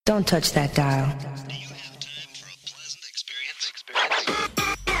Don't touch that dial. Do you have time for a pleasant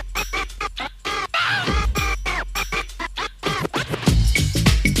experience?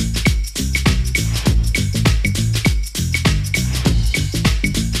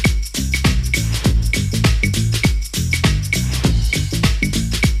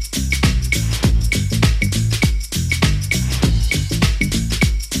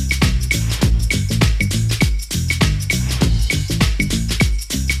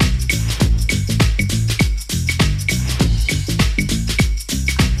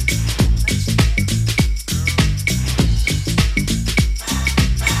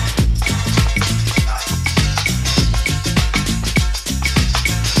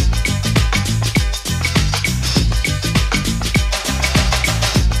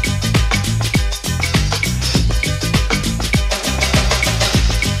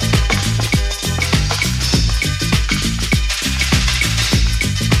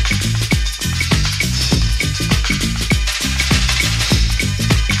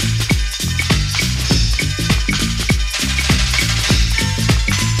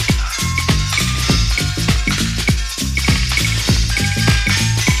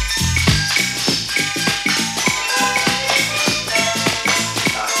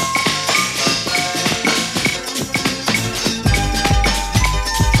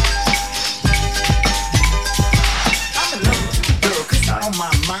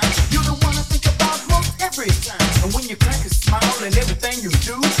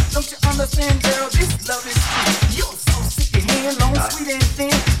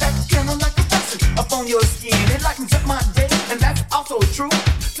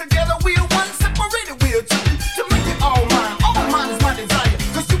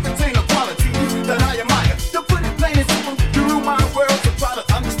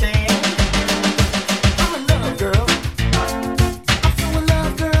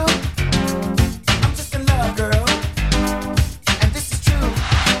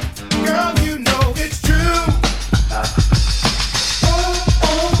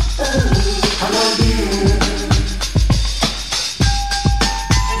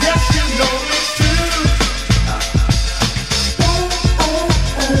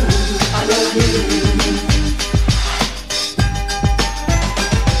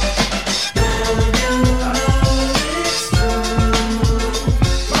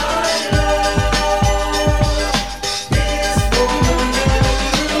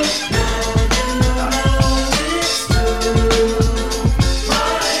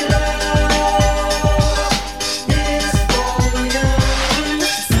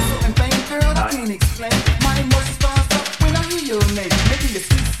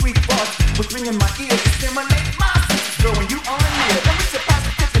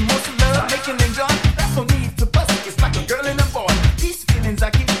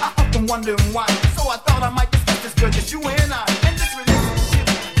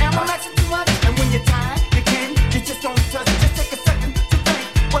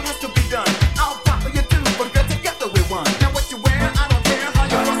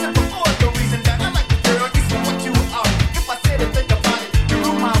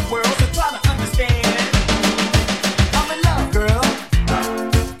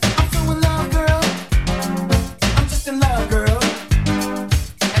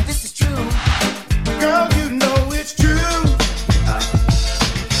 Girl, you know it's true.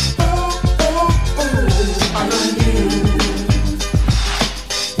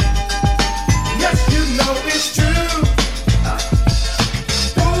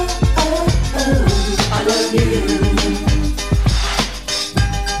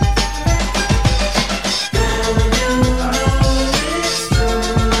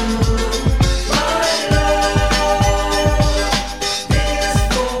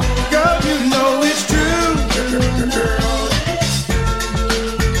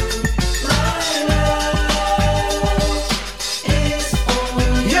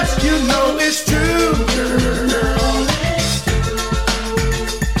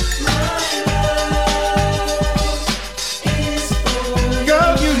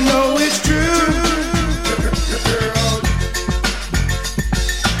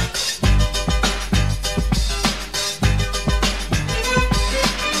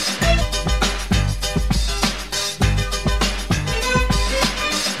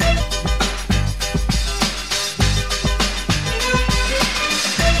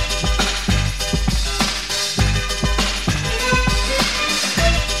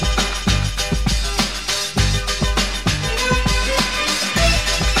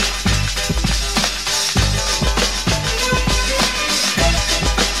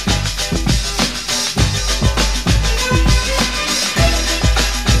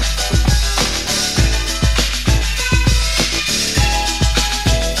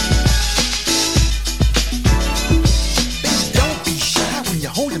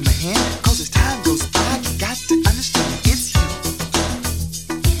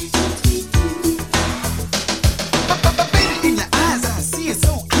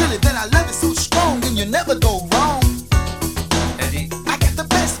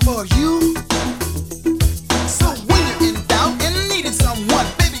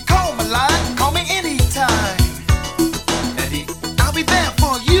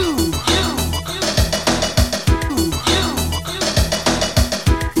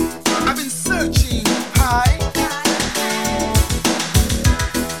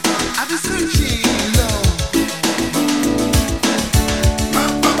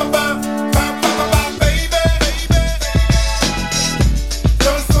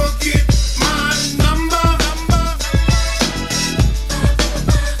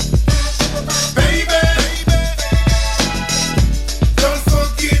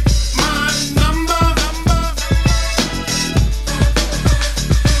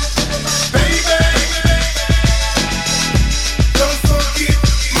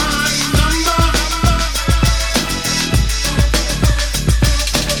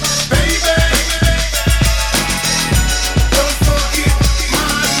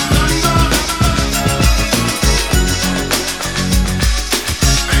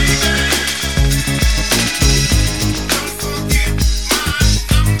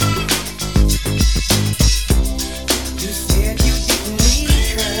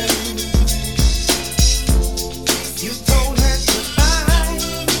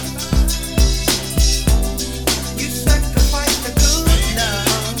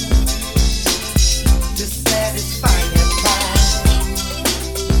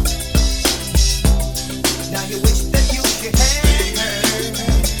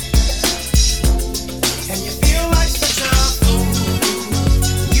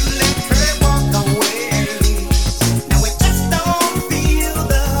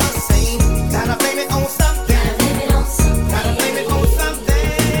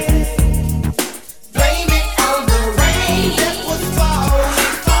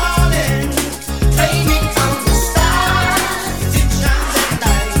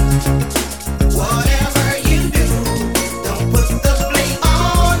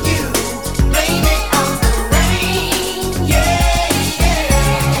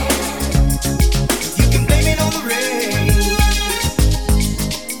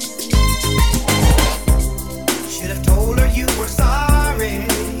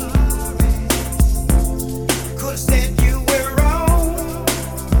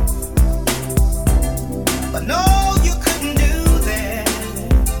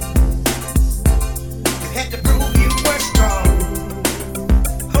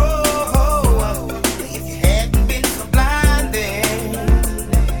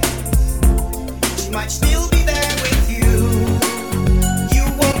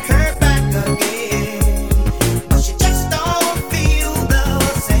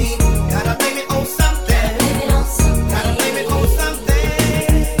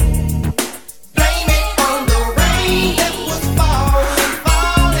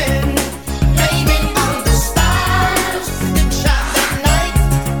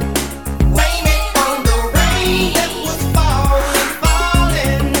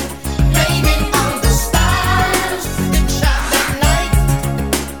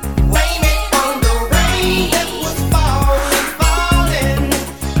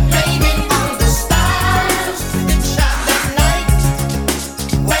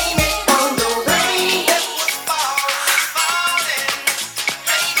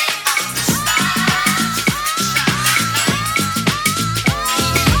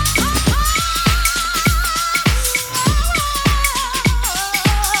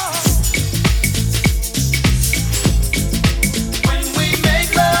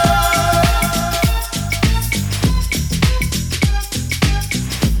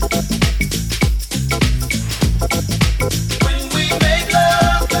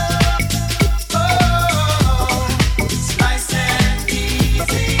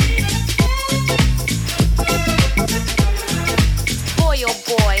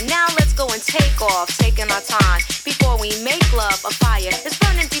 little boy. Now let's go and take off, taking our time. Before we make love, a fire is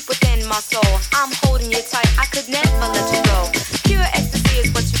burning deep within my soul. I'm holding you tight, I could never let you go. Pure ecstasy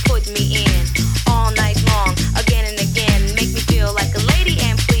is what you put me in. All night long, again and again. Make me feel like a lady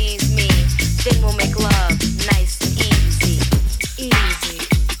and please me. Then we'll make love nice and easy. Easy.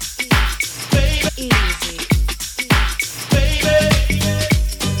 Easy.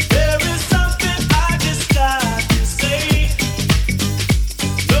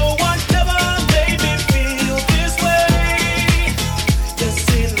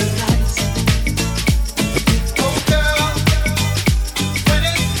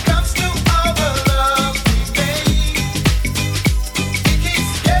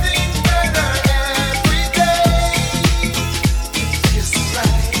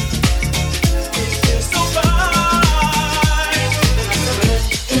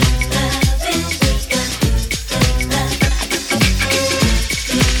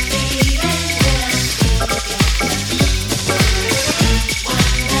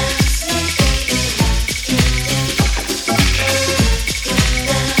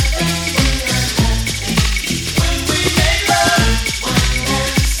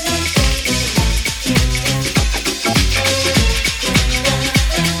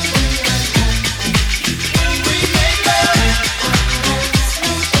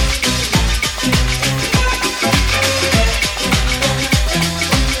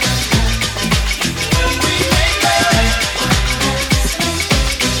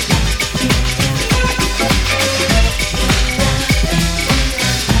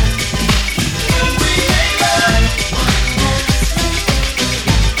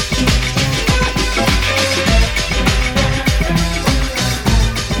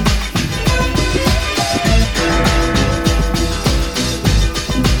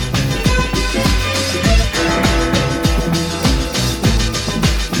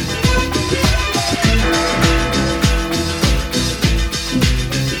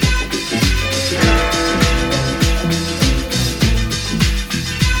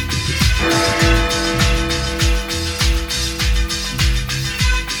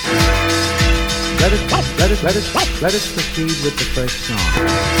 Let us proceed with the first song.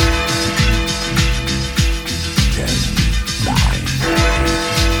 10, 9,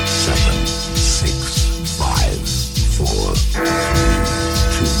 8, 7, 6, 5, 4, 3,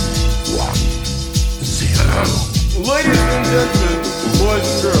 2, 1, 0. Ladies and gentlemen, boys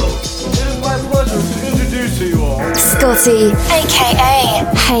and girls, it is my pleasure to introduce to you all Scotty, aka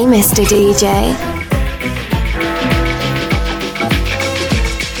Hey Mr. DJ.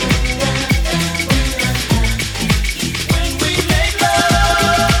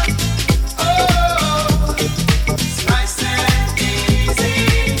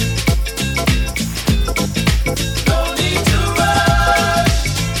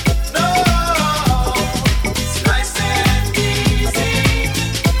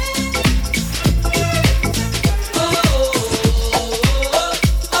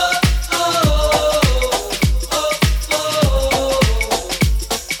 Oh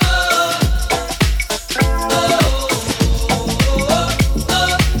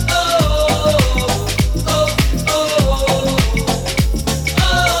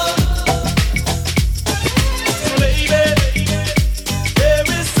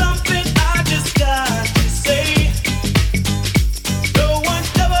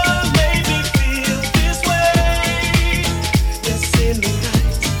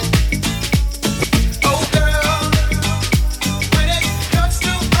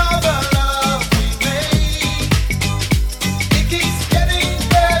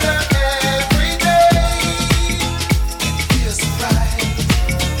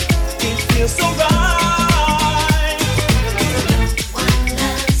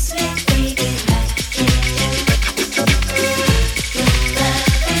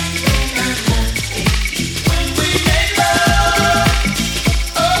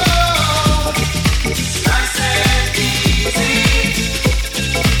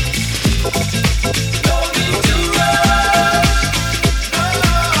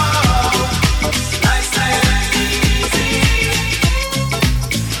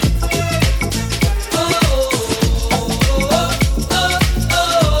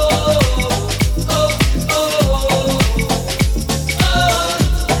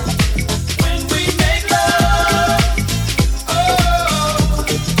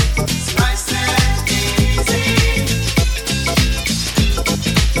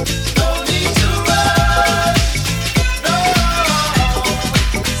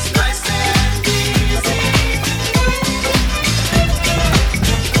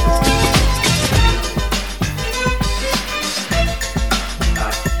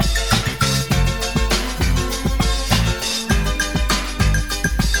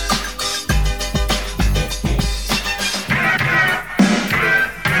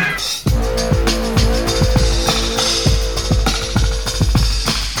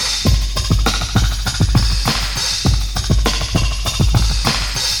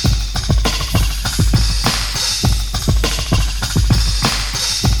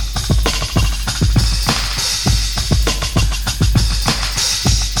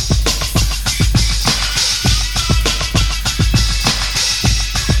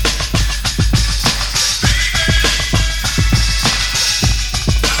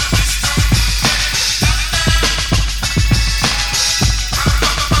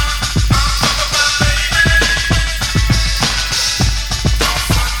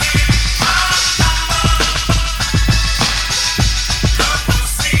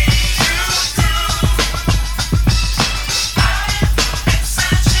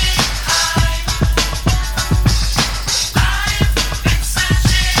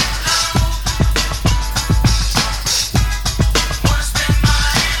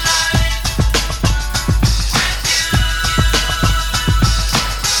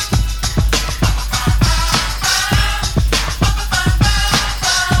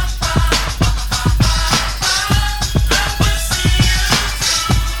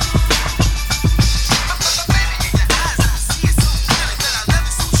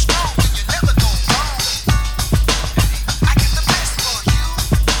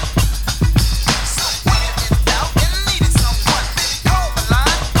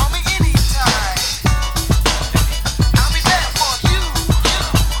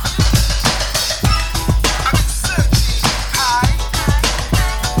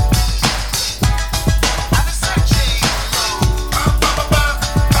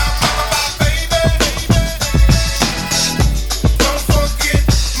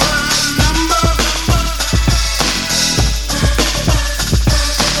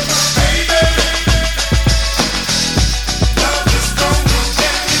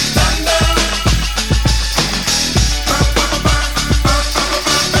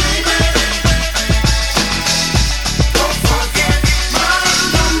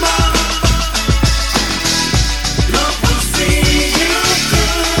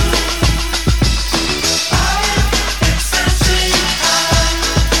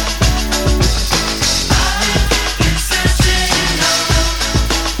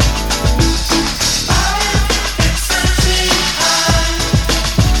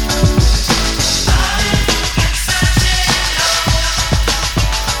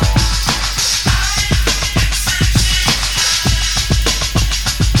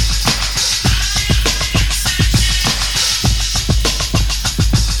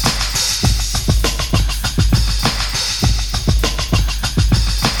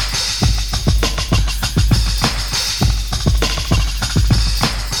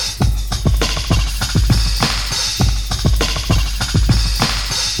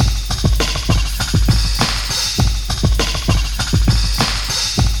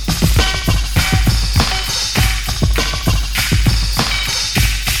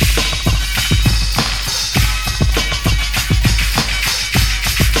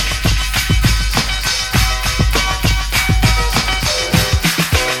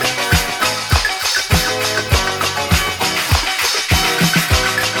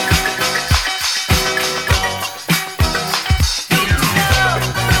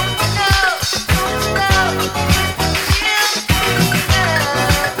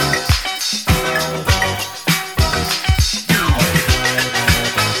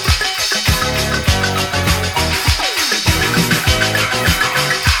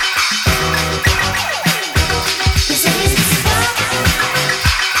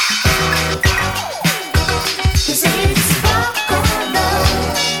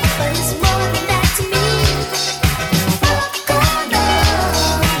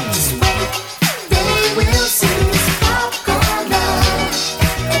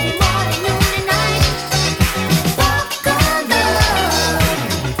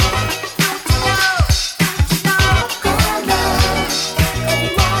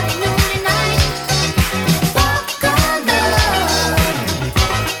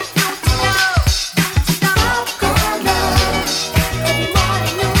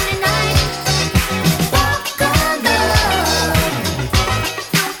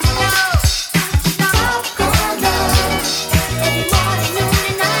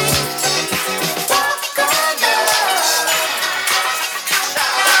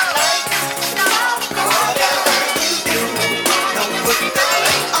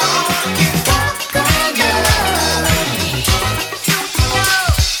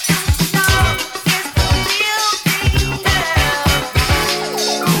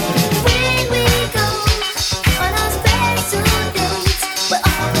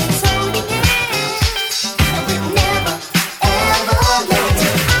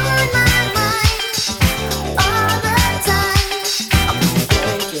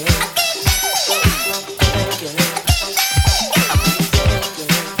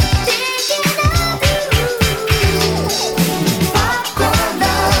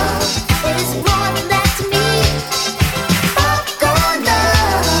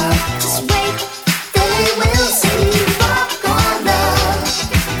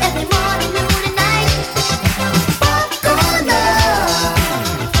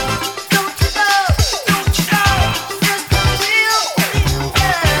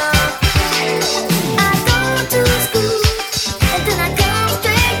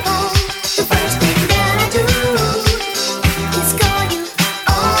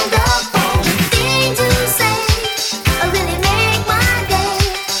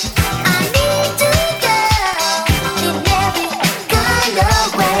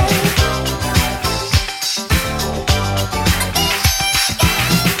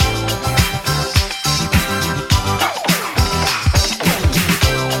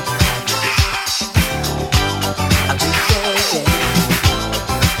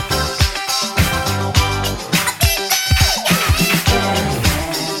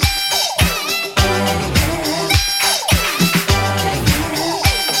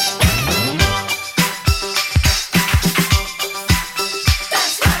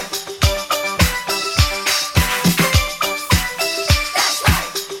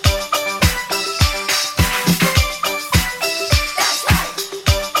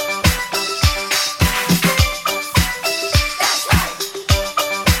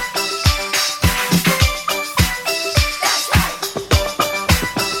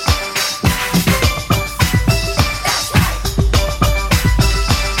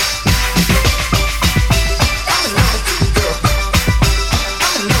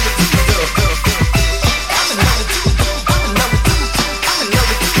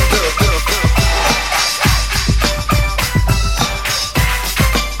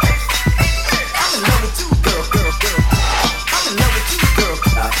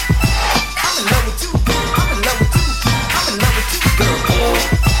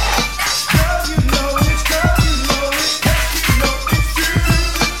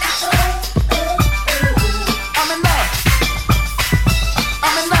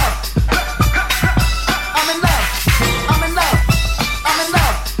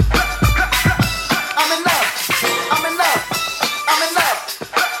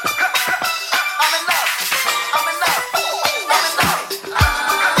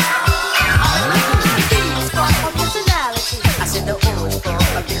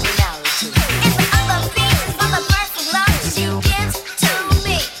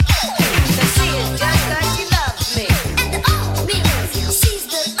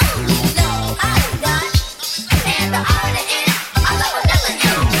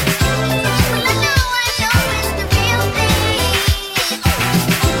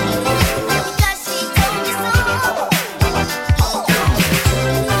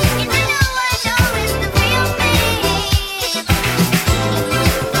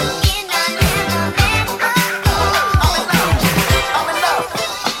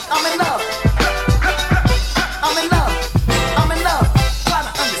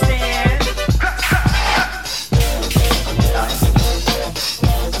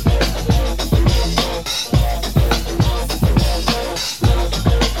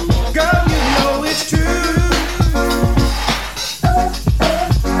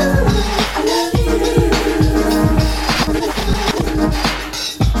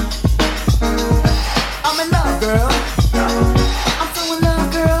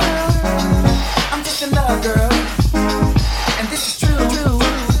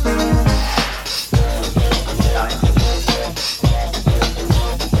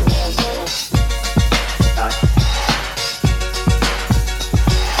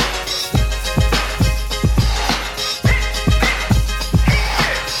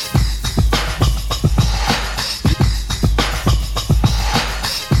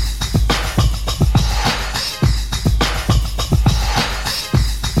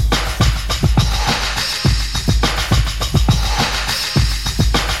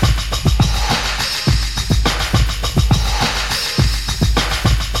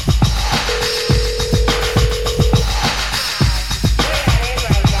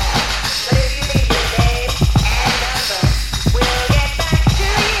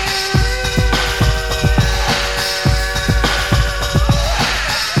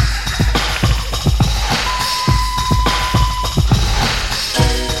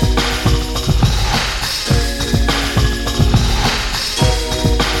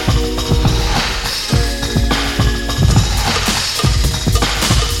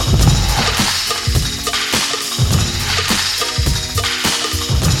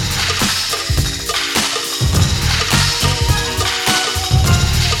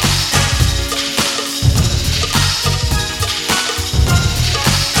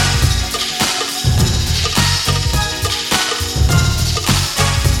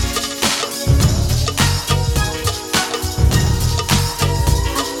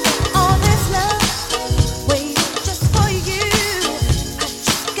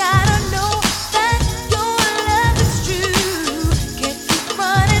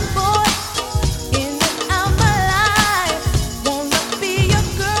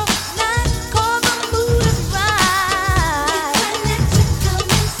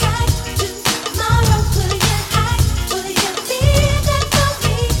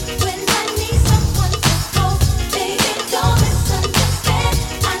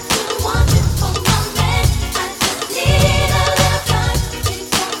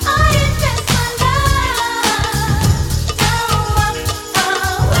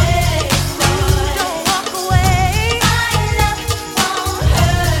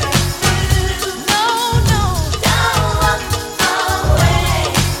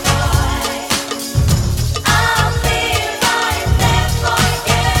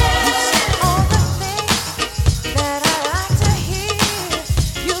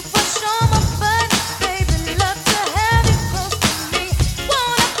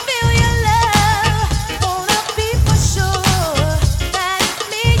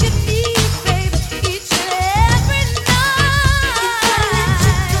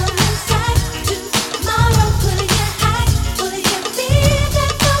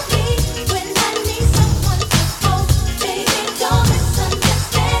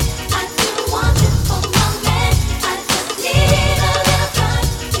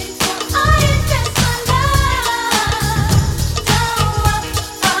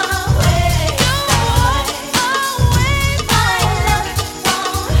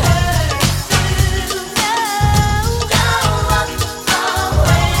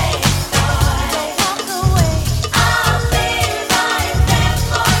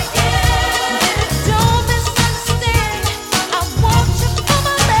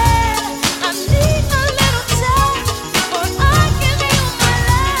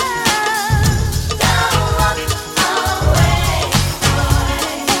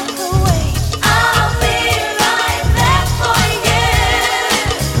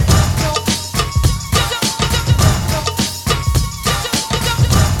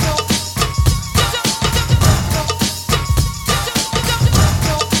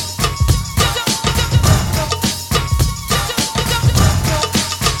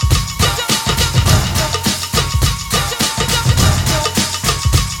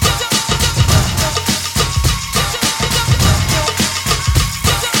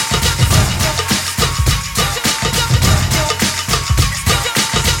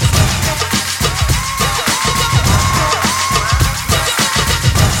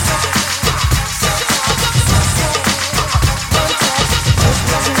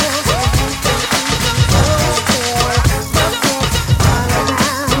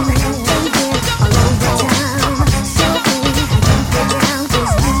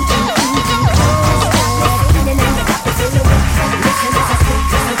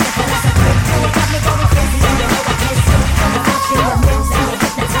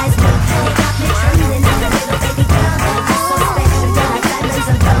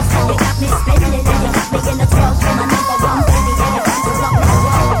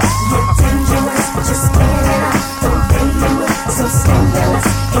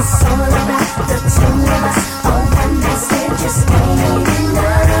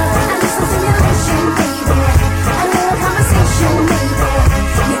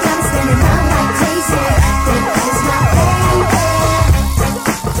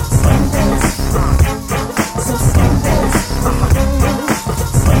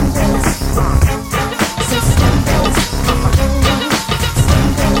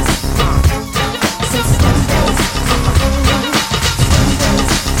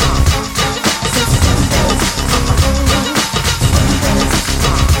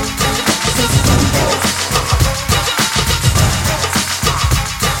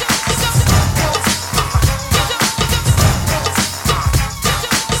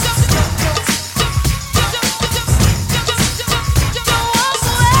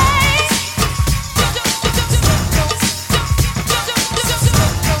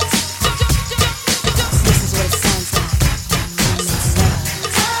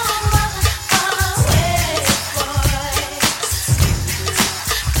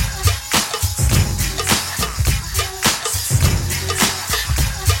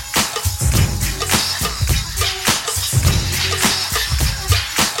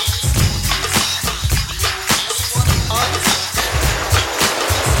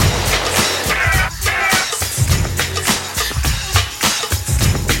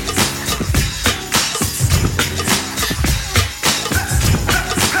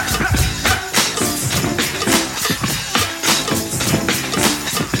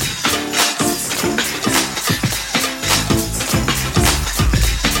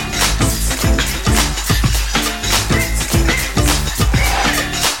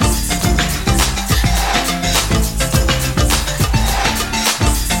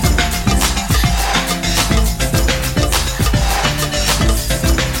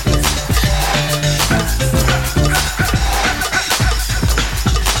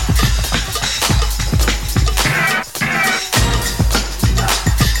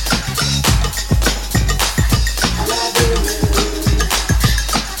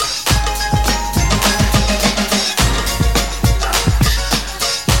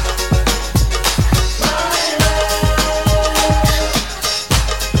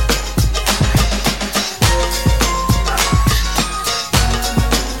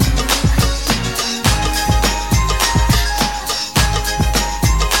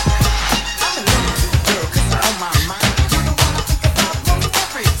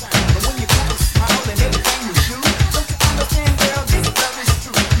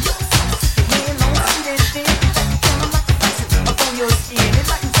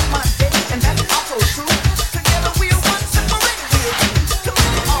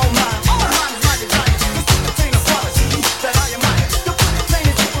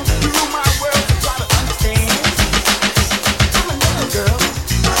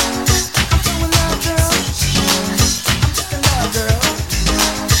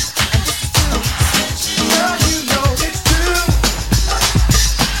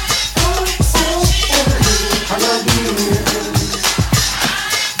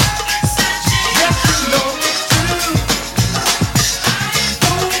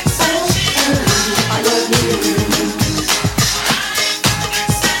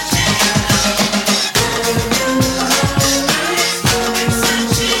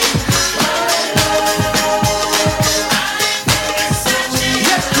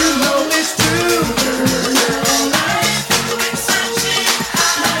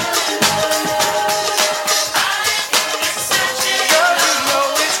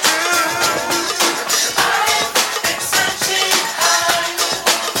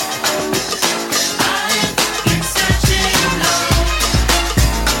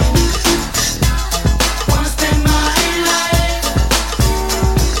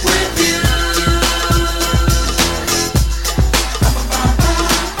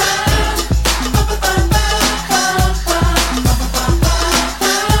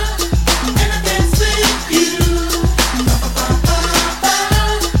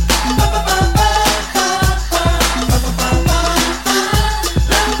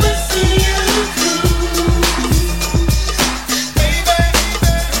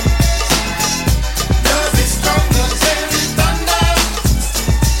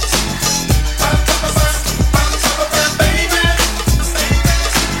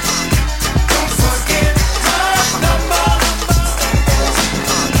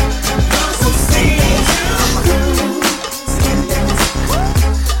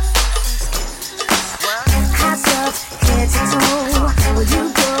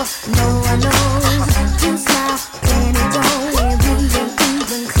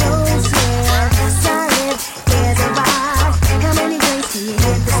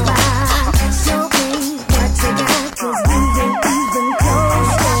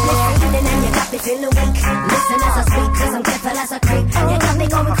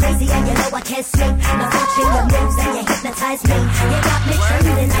it's me. Now watching your moves and you hypnotize me. You got me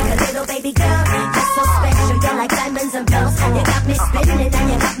trembling like a little baby girl. You're so special, you're like diamonds and pearls. You got me spinning and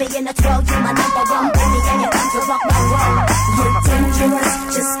you got me in a twirl. You're my number one baby and you come to rock my world. You're dangerous,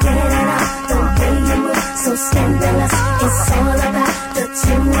 just get it up. The way you move, so scandalous. It's all about the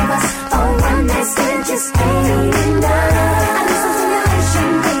two of us. A one night stand just ain't enough. I need some stimulation,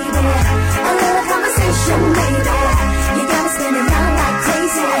 baby. A little conversation, baby. You got me spinning round like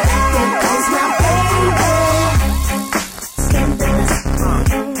crazy. There goes my baby. Scandalous,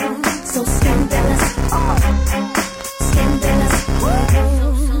 so scandalous. Scandalous, a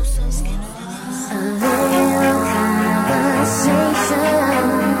little conversation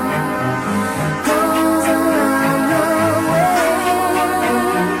goes a long, long way.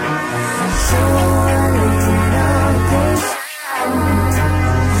 So a little patience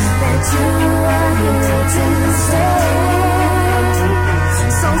that you are here to stay. So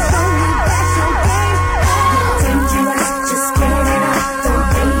slowly back your game. You're dangerous, just get it up. The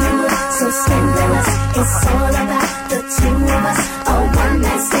way you move, so scandalous. It's all about the two of us. A one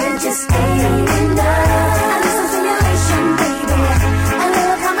night stand just ain't enough. I need some stimulation, baby. A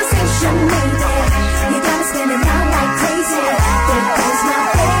little conversation, maybe. You got me spinning round like crazy. There goes my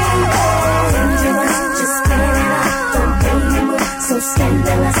baby. Dangerous, just get it up. The way you move, so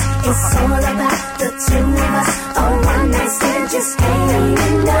scandalous. It's all about the two of us. A one night stand just ain't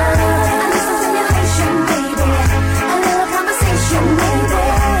enough. I need some stimulation, baby. A little conversation, maybe.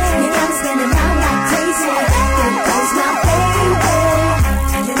 You got me spinning round like crazy. There goes my baby.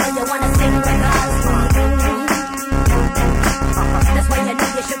 You know you wanna sing like us. That's why you know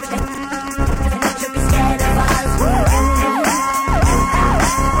you should be scared of us.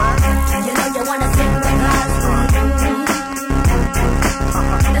 You know you wanna sing like us.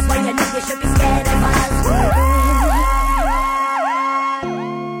 That's why you know you should be scared of us.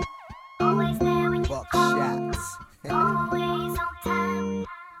 Always there when you call. Always on time.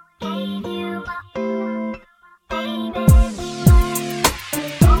 Gave you my baby.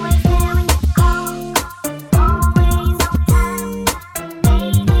 Always there when you call. Always on time.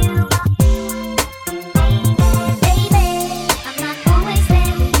 Gave you my baby. I'm not always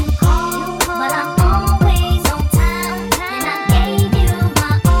there when you call, but I'm always on time. And I gave you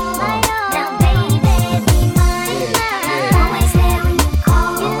my all. Now baby, be mine. I'm not always there when you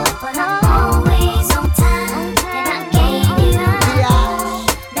call, but I'm always on time. And I gave you my all.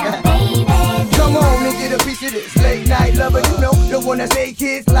 Now baby, Come on and get a piece of this late night lover. You know, the one that say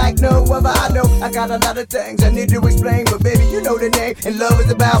kids like no other. I know I got a lot of things I need to explain, but baby, you know the name, and love is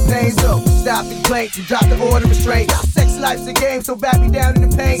about pain. So stop the complaints and drop the order of restraint. Our sex life's a game, so back me down in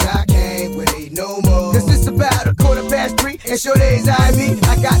the pain. I can't wait no more. Cause it's about 3:15, and sure days I me.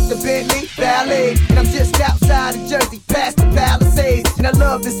 I got the Bentley Ballet, and I'm just outside of Jersey, past the Palisades. And I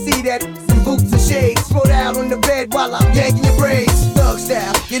love to see that some boots and shades. Throw out on the bed while I'm yanking your braids. Thug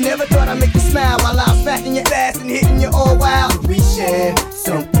style, you never thought I'd make you smile while I'm smacking your ass and hitting you all wild. We share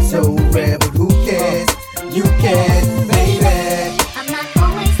something so rare, but who cares? You can, baby. I'm not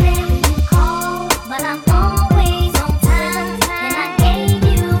always there when you call, but I'm always on time. And I gave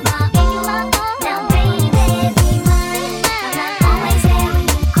you my all. Now baby, be mine. I'm not always there when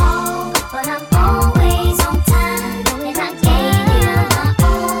you call, but I'm always on time. And I gave you my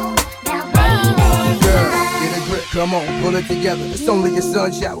all. Now baby, be Girl, mine. get a grip, come on, pull it together. It's only a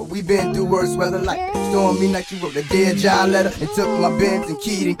sun shower. We've been through worse weather, like stormy night. You wrote a dear Jade letter and took my Benz and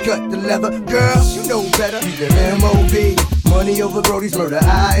keyed and cut the leather. Girl, you know better. He's an M.O.B. Money over Brody's murder,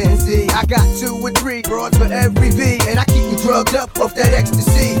 I.N.C. I got 2 or 3 broads for every V, and I keep them drugged up off that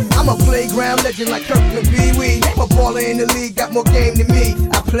ecstasy. I'm a playground legend like Kirkland Pee Wee. I'm a baller in the league, got more game than me.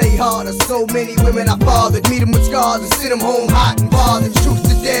 I play harder, so many women I fathered. Meet them with scars and send them home hot and bothered. Truth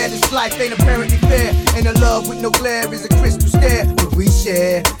to dare, this life ain't apparently fair. And a love with no glare is a crystal stare. But we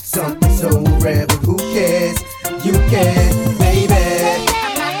share something so rare, but who cares? You can, baby. I'm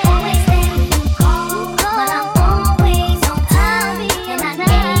not always there when you call, but I'm always on time. And I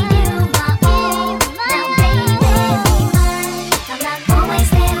gave you my all. Now baby, be mine. I'm not always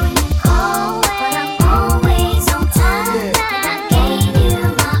there when you call, but I'm always on time. And I gave you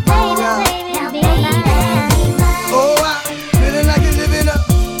my all. Now baby, be mine. Oh, I'm feeling like you're living a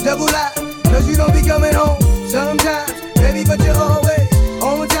double life. Cause you don't be coming home sometimes, baby, but you're always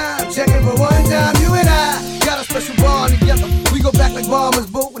on time. Checking for one time, you and I got a special bond together. We go back like bombers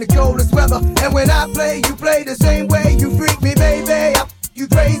boot in the coldest weather. And when I play, you play the same way. You freak me, baby. You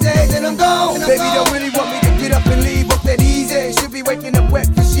crazy, then I'm gone. Baby, don't really want me to get up and leave up that easy. Should be waking up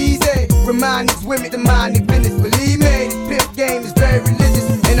wet cause she's a. Remind these women to mind their business. Believe me, this pimp game is very religious.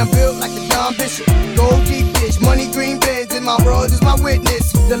 And I'm built like a Don Bishop. Gold deep dish, money green bins, and my bros is my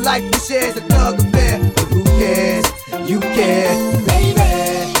witness. The life we share is a thug affair. But who cares? You care, baby.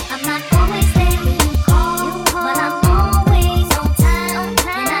 I'm not always there when you call, but I'm always on time.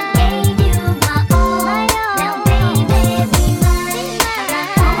 And I gave you my all. Now, baby, be mine. I'm not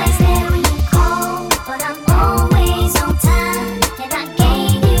always there when you call, but I'm always on time. And I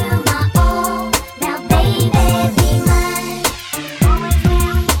gave you my all. Now, baby, be mine. Always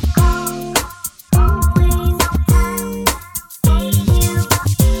there when you call, always on time. Gave you my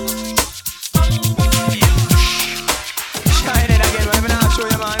all. Shining again, whatever now show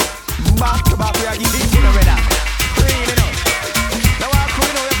you, man. Back to back, we are giving it a red up. Really know. Now our crew,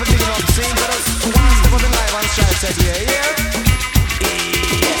 you know, we have to dig up the scene, but us one step up in life and strive said, yeah.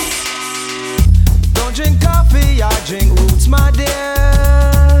 Yes. Don't drink coffee, I drink roots, my dear.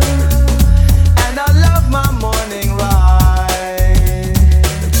 And I love my morning ride.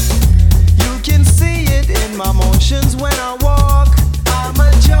 You can see it in my motions when I walk. I'm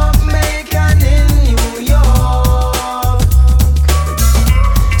a Jamaican in New York.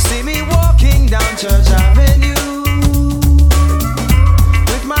 See me walking down Church Avenue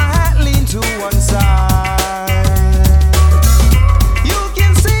with my hat leaned to one side. You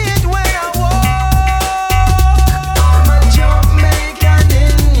can see it when I walk. I'm a Jamaican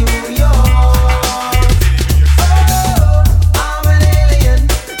in New York. Oh, I'm an alien.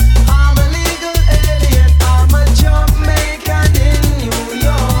 I'm a legal alien. I'm a Jamaican in New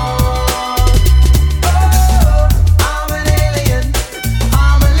York. Oh, I'm an alien.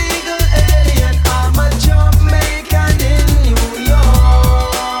 I'm a legal alien. I'm a Jamaican in New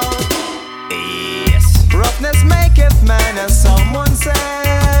York. Yes. Roughness maketh man, as someone said.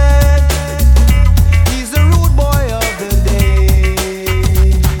 He's the rude boy of the day.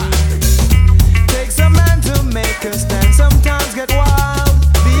 Takes a man to make a stand. Sometimes get wild.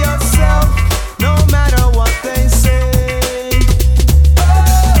 Be yourself, no matter what they say.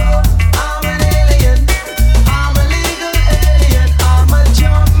 Oh, I'm an alien. I'm a legal alien. I'm a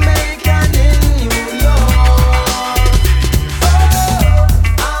Jamaican in New York. Oh,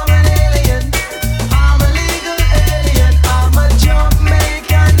 I'm an alien. I'm a legal alien. I'm a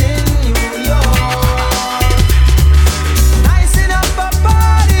Jamaican in New York. Nice enough a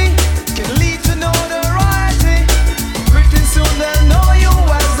party can lead to notoriety. Pretty soon they'll know you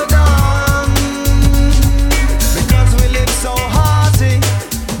as the Don. Because we live so hearty.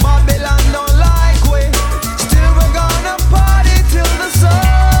 Babylon don't like we. Still we're gonna party till the sun.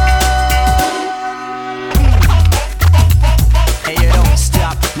 And you don't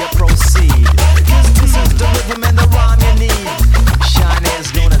stop, you proceed. 'Cause this is the rhythm and the rhyme you need. Shinehead's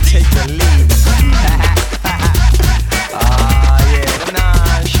gonna take the lead. Ah, yeah,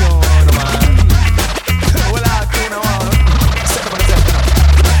 nah, sure, man. Well, I couldn't want set up on the set.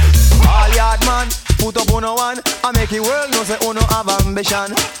 All yard man, put up on a one. I make the world know say uno have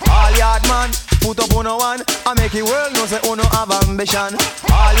ambition. All yard man, put up on a one. I make the world know say uno have ambition.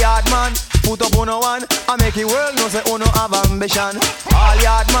 All yard man, put up on a one. I make the world know say uno have ambition. All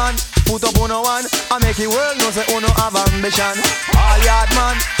yard man, put up on a one. I make the world know say uno have ambition. All yard man,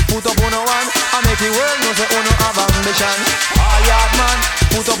 put up on a one. I make the world know say uno have ambition. All yard man,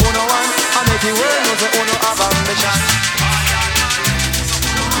 put up on a one. I make the world know say uno have ambition.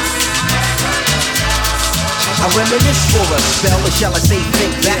 I reminisce for a spell, or shall I say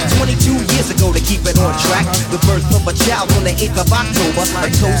think back 22 years ago to keep it on track. The birth of a child on the 8th of October. A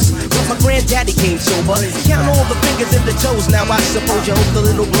toast, but my granddaddy came sober. Count all the fingers and the toes, now I suppose you hope the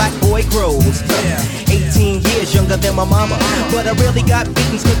little black boy grows. 18 years younger than my mama, but I really got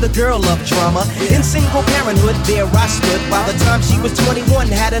beatings with the girl loved drama. In single parenthood, there I stood. By the time she was 21,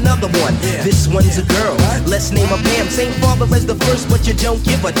 had another one. This one's a girl, let's name her Pam. Same father as the first, but you don't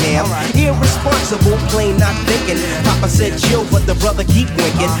give a damn. Irresponsible, plain not thinking. Papa said chill, but the brother keep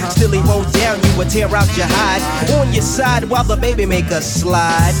winking. Still he won't down you or tear out your hide. On your side while the baby make a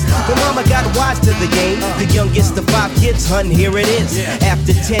slide. But mama got wise to the game. The youngest of 5 kids, hun, here it is.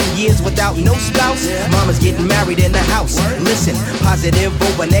 After 10 years without no spouse, mama's getting married in the house. Listen, positive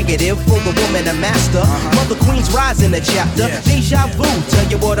over negative for the woman a master. Mother Queen's rise in the chapter. Deja vu, tell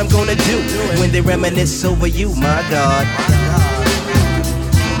you what I'm gonna do when they reminisce over you, my God.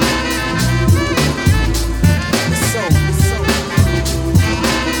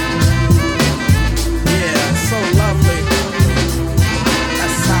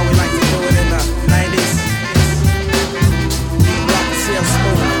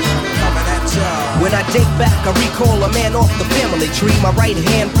 When I date back, I recall a man off the family tree, my right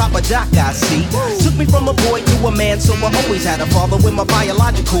hand, Papa Doc, I see. Took me from a boy to a man, so I always had a father when my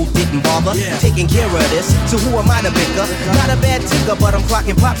biological didn't bother taking care of this. So who am I to bicker? Not a bad ticker, but I'm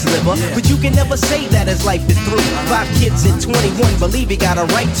clocking Pop's liver. But you can never say that his life is through. 5 kids at 21, believe he got a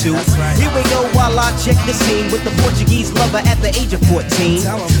right to. Here we go while I check the scene with the Portuguese lover at the age of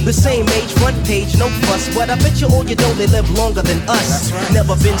 14. The same age, front page, no fuss, but I bet you all you know they live longer than us.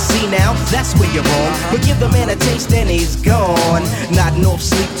 Never been senile, that's where you're wrong. But give the man a taste and he's gone. Nodding off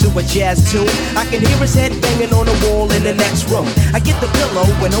sleep to a jazz tune. I can hear his head banging on the wall in the next room. I get the pillow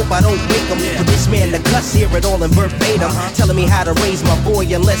and hope I don't wake him. For this man to cuss, hear it all in verbatim, telling me how to raise my boy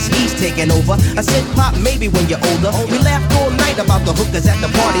unless he's taking over. I said, Pop, maybe when you're older. We laughed all night about the hookers at the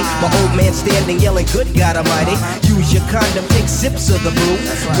party. My old man standing yelling, good God Almighty. Use your condom, take sips of the brew.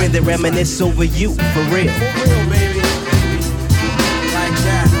 When they reminisce over you, for real. For real, baby. Like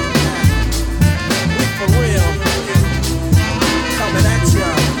that. We for real. Coming at ya.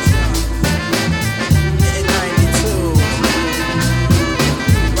 In 92.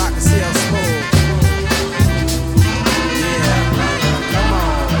 Rock and CL Smooth. Yeah. Come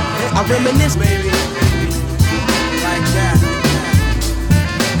on. I reminisce, baby. Like that.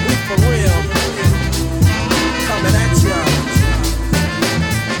 We for real. Coming at ya.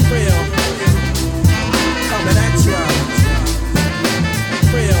 Real. Coming at ya.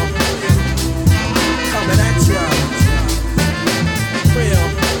 Real. Coming at ya. Real.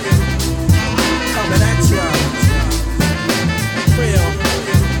 Coming at ya. Real.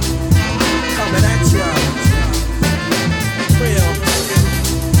 Coming at ya. Real.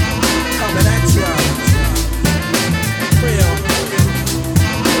 Coming at ya. Real. Coming at ya. Real.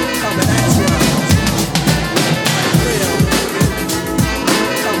 Coming at ya. Real.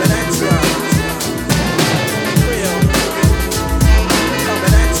 Coming at ya. Real.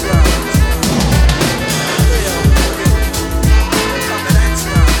 Coming at ya. Real. Coming at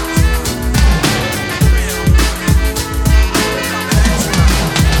ya.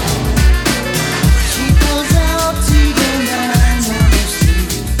 She goes out to the night on the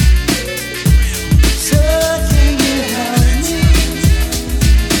street. So can you help me?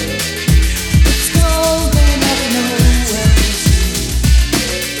 It's cold and I know where to see.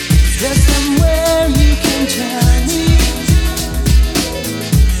 There's somewhere you can tell me.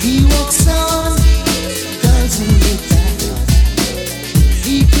 He walks on, doesn't look back.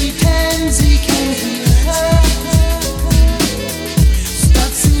 He pretends he can hear her.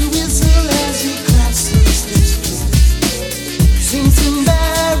 Starts to whistle as he crosses the street. Seems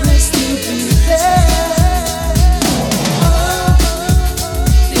embarrassed to be there. Oh,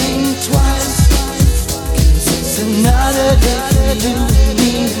 think twice, 'cause it's another day for you and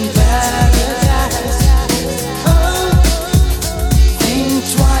me in paradise. Oh, think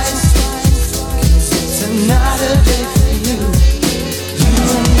twice, 'cause it's another day for you, you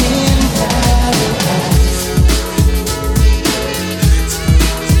and me in paradise.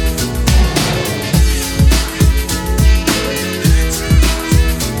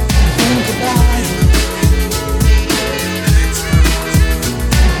 Think about it.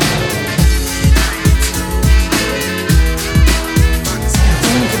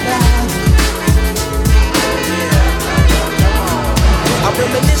 Think about it. I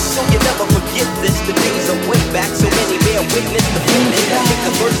reminisce so you never forget this. The days are way back, so many bear witness the fitness. Take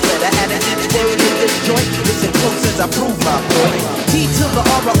the first letter, added each word in this joint. Listen close as I prove my point. T to the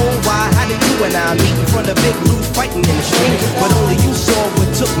R-O-Y, how did you and I meet in front of Big Blue fighting in the street? But only you saw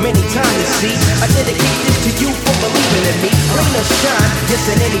what took many time to see. I dedicate this to you for believing in me. Rain or shine, yes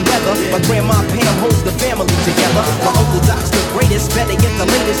in any weather. My grandma Pam holds the family together. My Uncle Doc's the greatest, better get the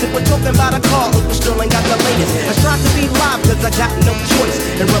latest. If we're talking about a car, Uncle Sterling got the latest. I strive to be live cause I got no choice.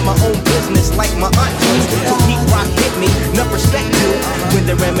 And run my own business like my aunt does. So keep rock hit me, no respect to. When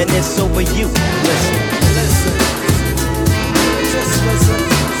they reminisce over you, listen. Listen. Just listen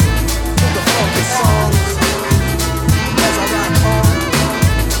to the funky songs as I rock on,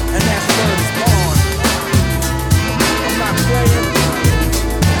 and that's where it's born. I'm not playing.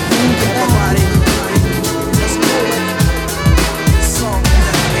 Everybody, just do it. This song is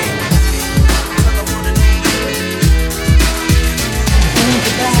that game. Tell the one and only. Think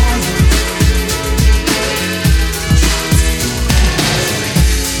about it.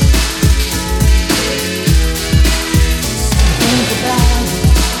 Think about it.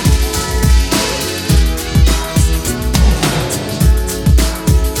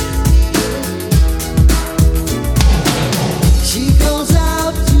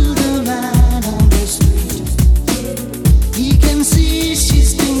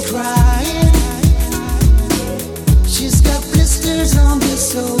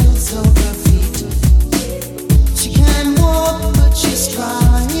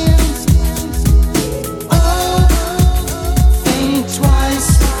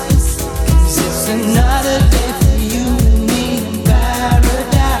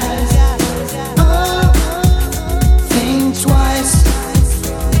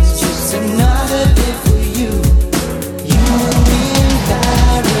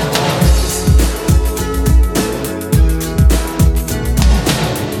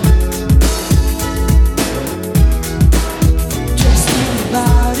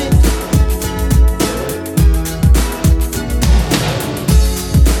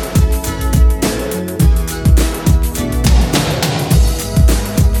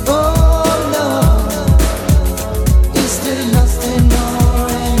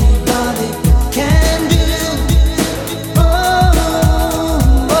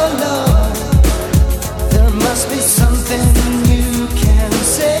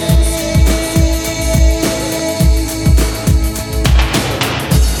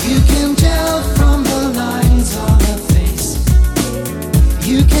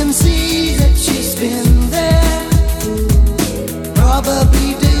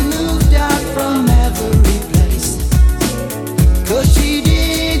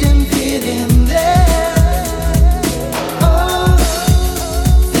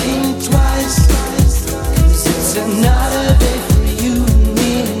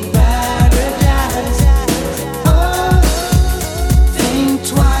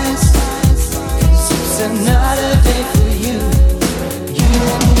 another day for you. You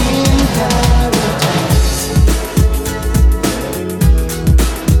and me in paradise.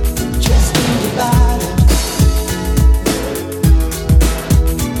 Just think about it.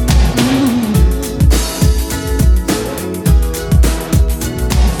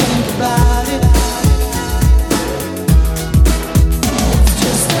 Think about it.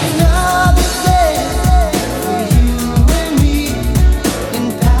 Just another day for you and me in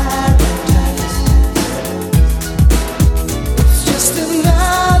paradise.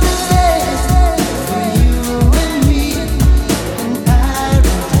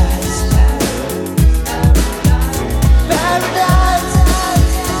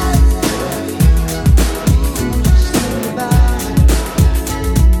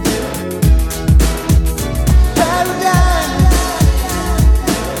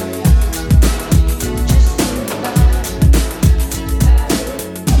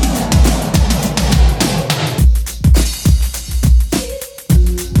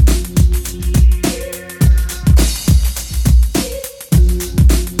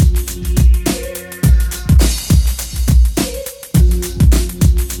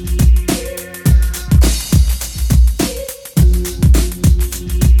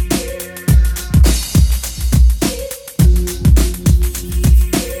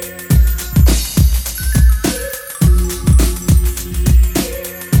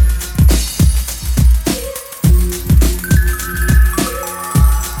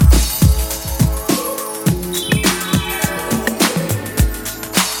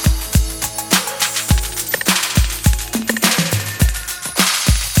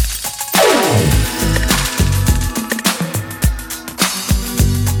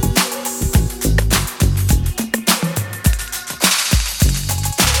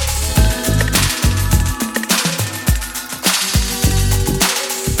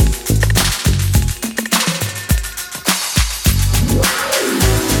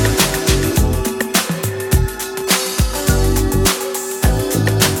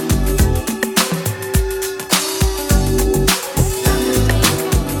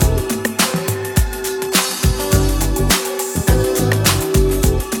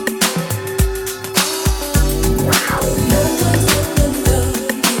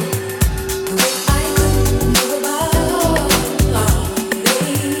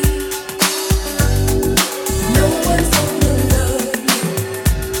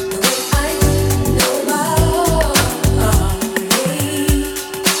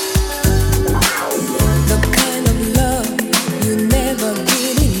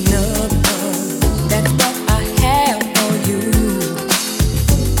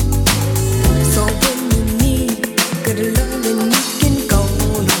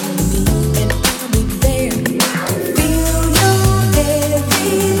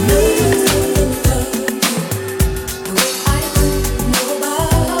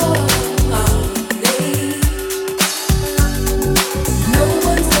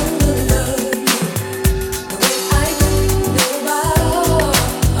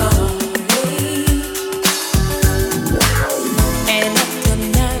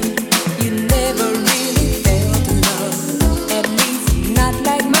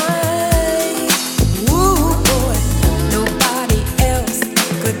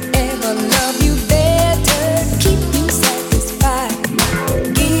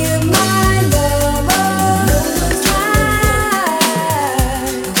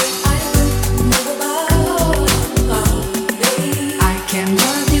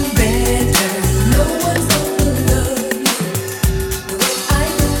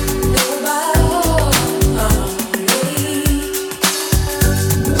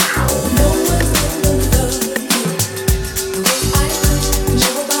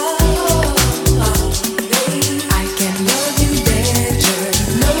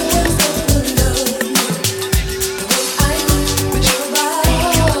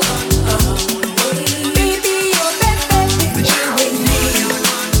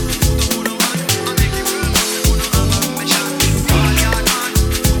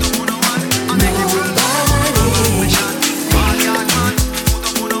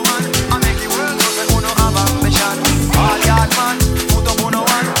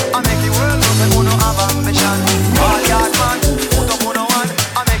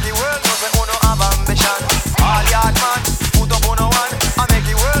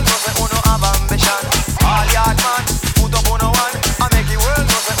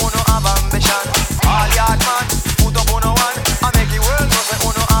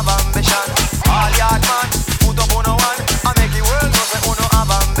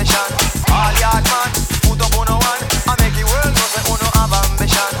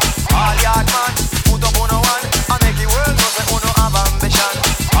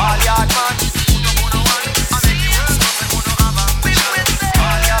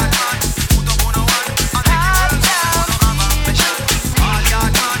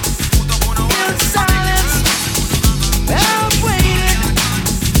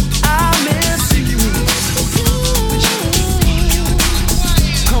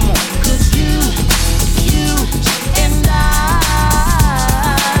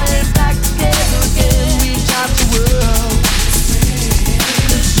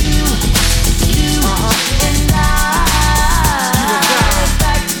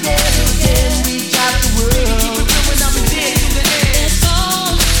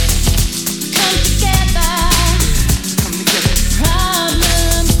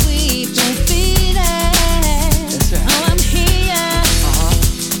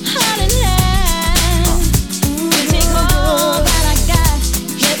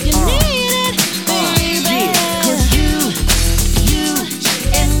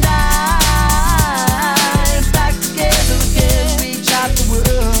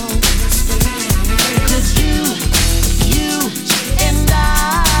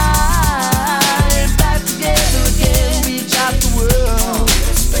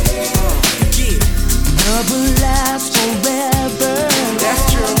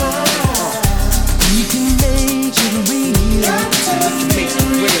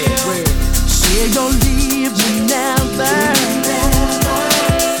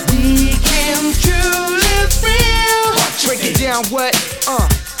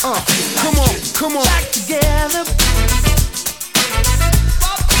 Come on. Back together.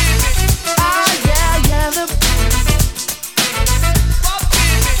 Ah, yeah, yeah.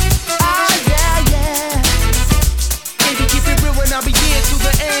 Ah, yeah, yeah. Baby, keep it real and I'll be here to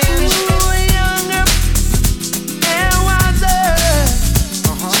the end. Ooh, younger and wiser.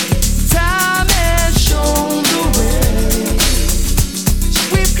 Time has shown the way.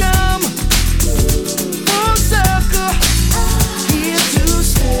 We've come full circle, here to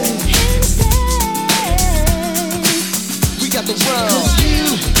stay. We got the world. 'Cause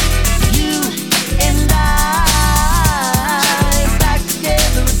you and I back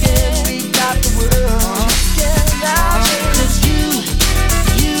together again. We got the world. Together. 'Cause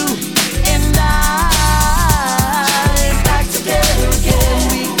you and I back together again.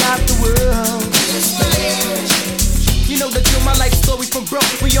 We got the world. You know the drill, my life story from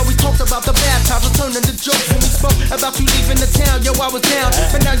broke. We always talked about the bad times, returning to jokes when we spoke about you leaving the town. Yo, I was down,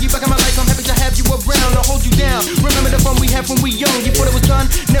 but now you back in my life. I'm happy to have you around. I'll hold you down. Remember the fun we had when we young. You thought it was done,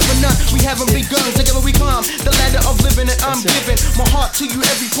 never none. We haven't begun. Together we climb the ladder of living, and I'm giving my heart to you,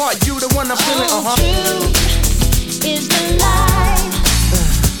 every part. You the one I'm feeling. True is the life.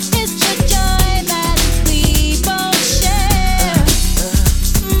 It's the joy that we both share.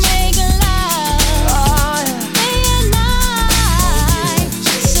 Make love day and night.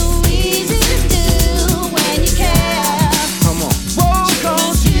 So easy to do when you care. Come on. Whoa,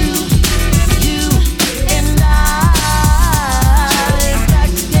 'cause you and I back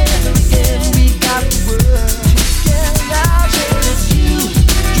together again. We got the world. Together. 'Cause you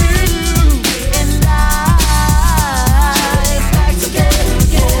and I back together.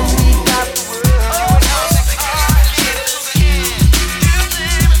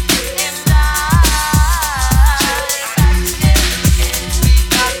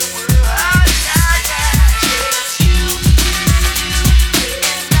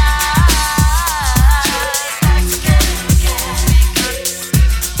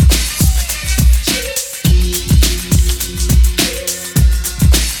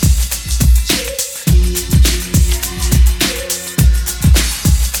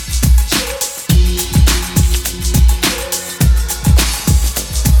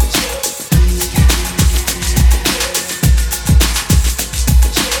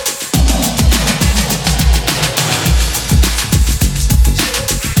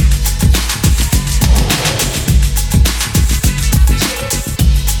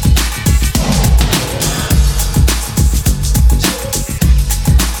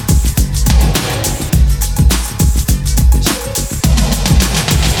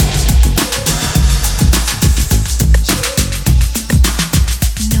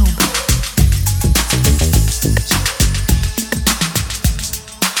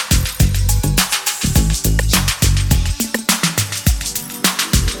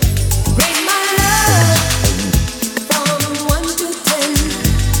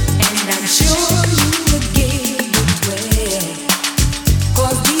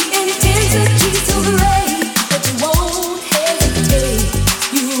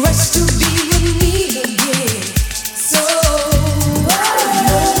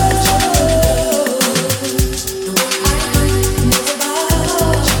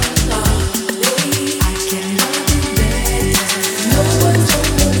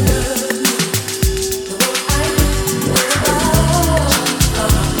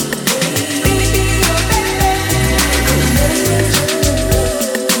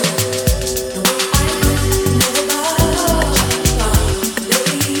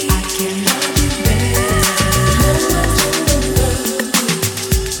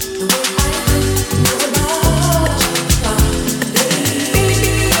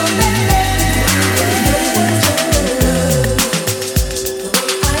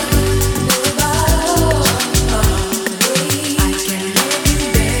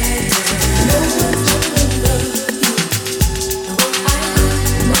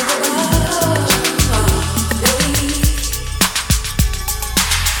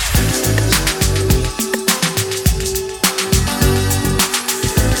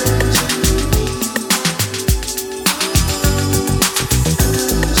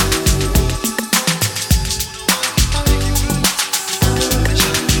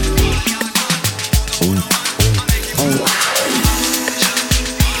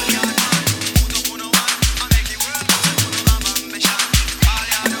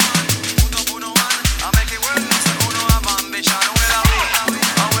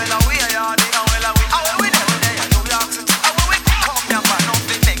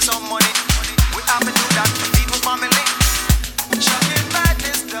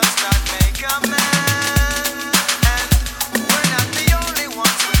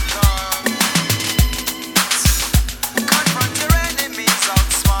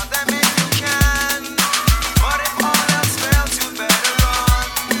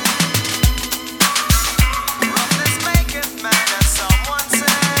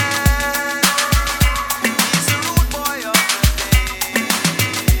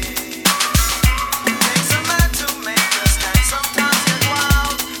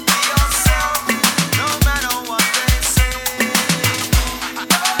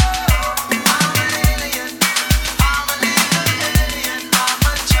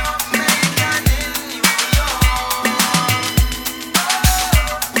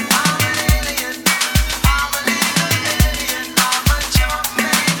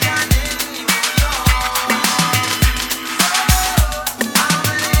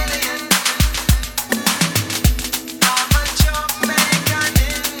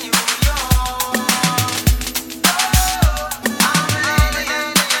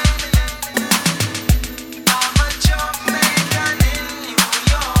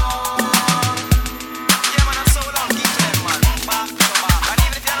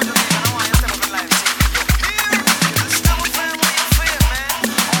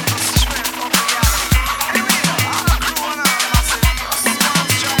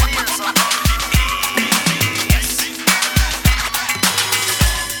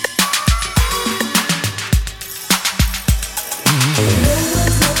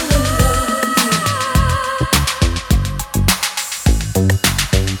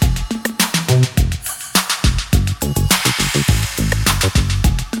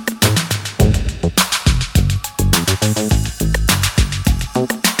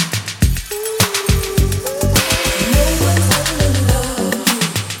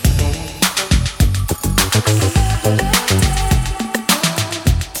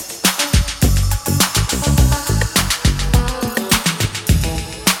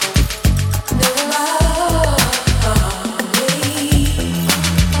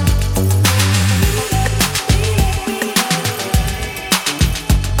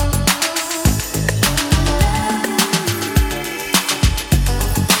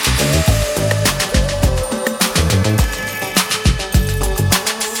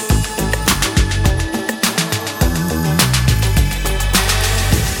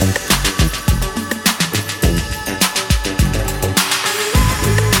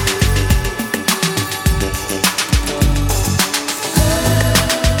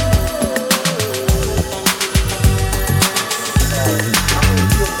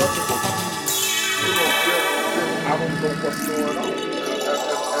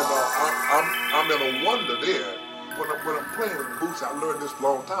 I learned this a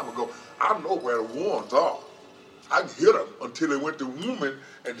long time ago. I know where the ones are. I can hit him until they went to woman,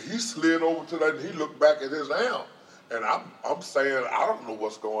 and he slid over to that, and he looked back at his amp. And I'm saying, I don't know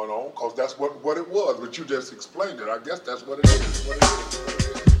what's going on, because that's what it was, but you just explained it. I guess that's what it is.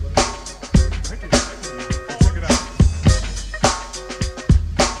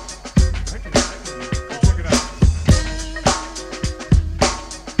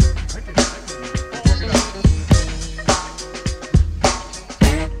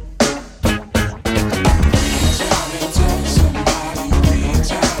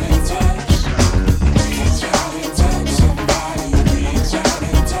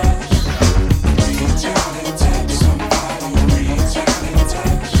 Touch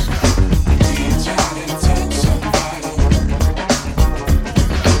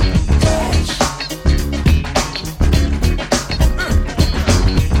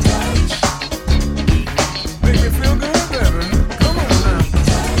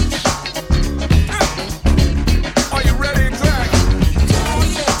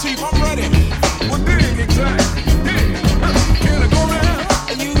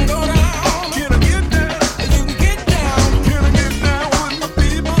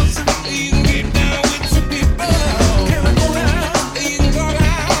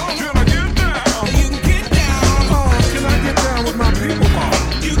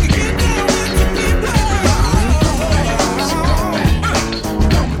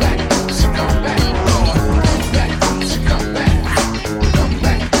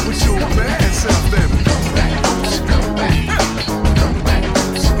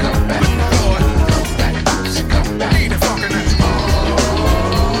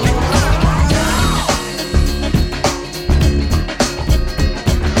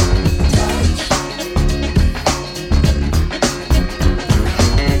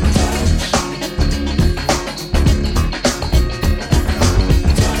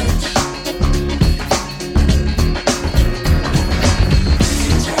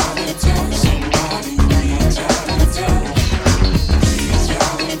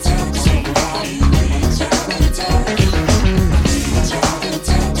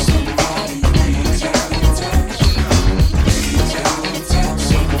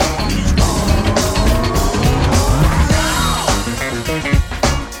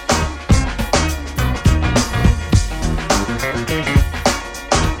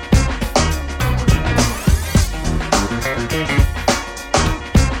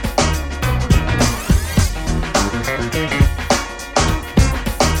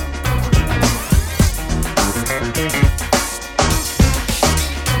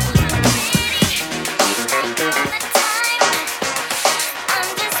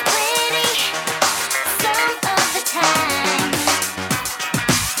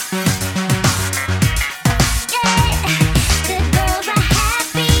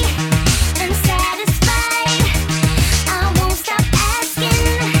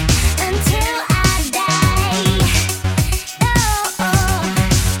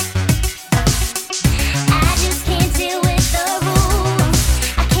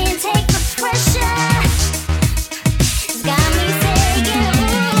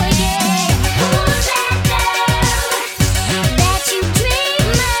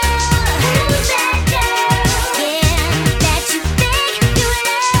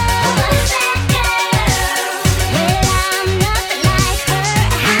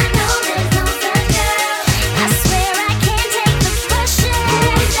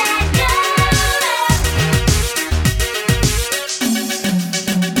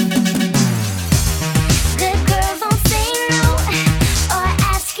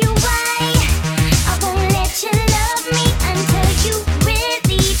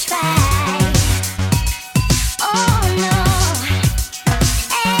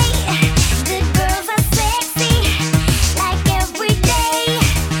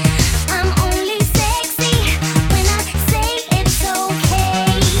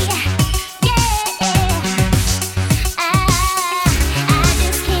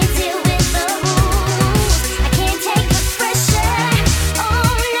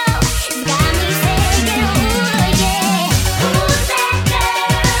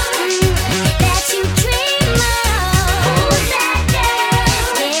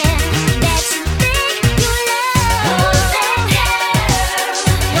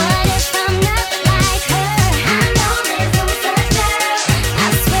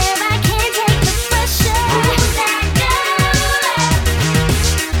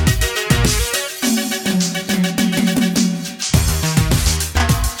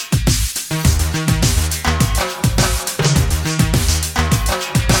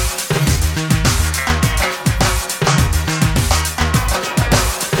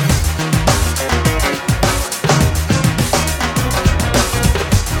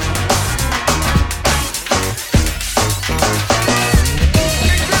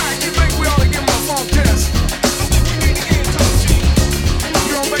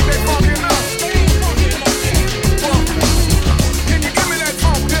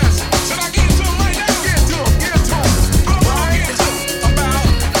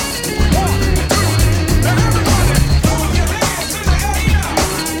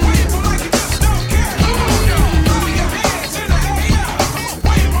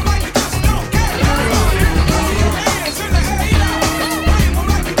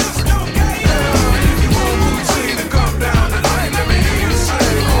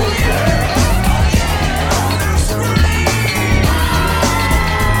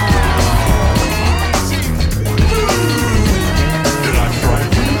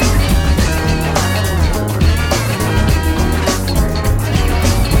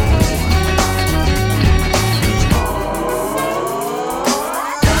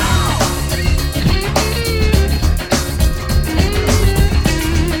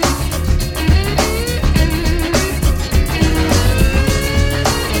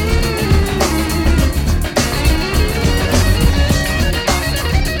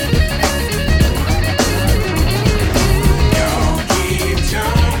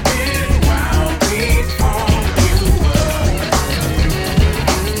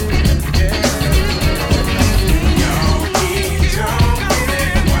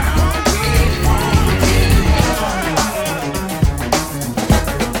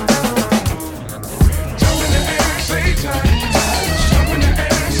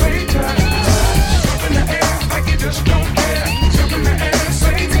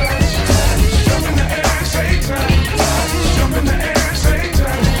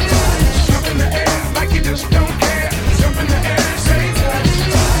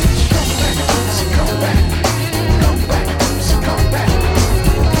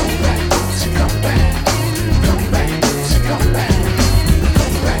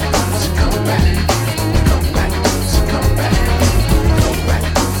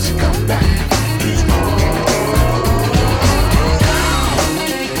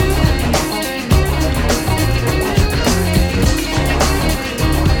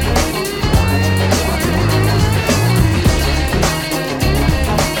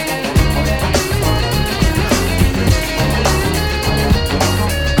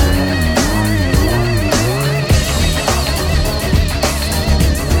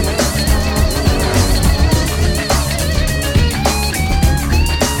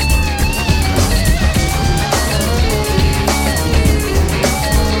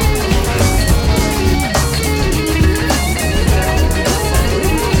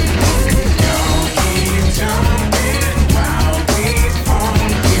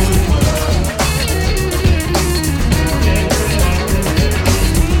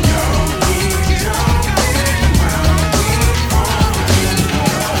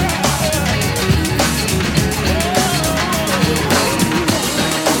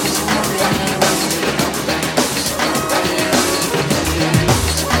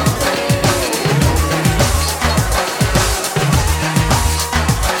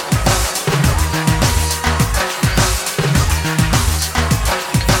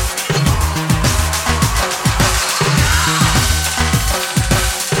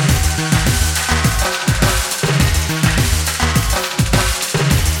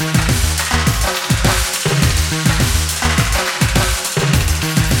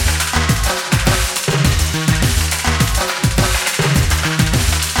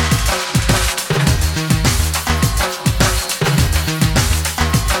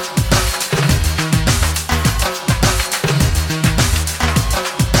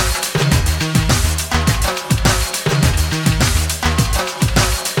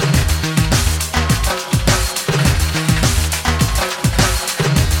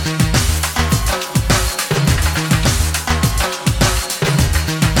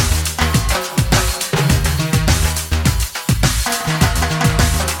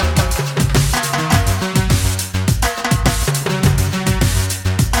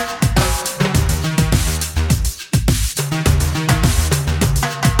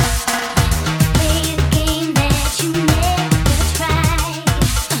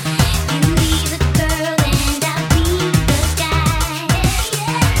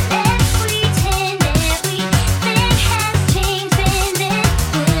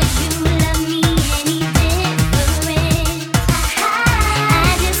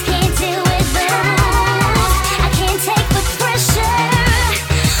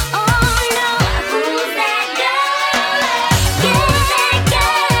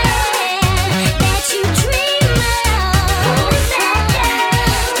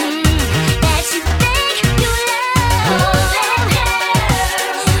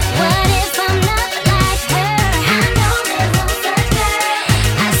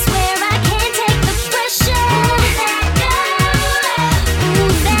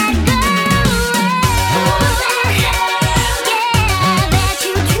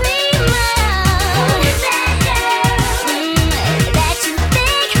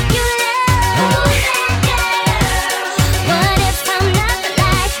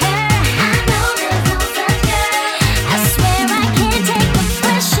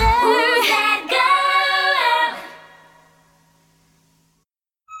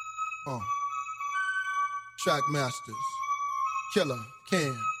Track masters, killer,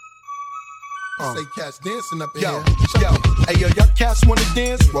 Cam. Say cats dancing up in here. Yo, hey yo, y'all cats wanna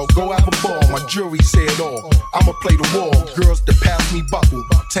dance? Well, go have a ball. My jury say it all. I'ma play the wall. Girls that pass me buckle.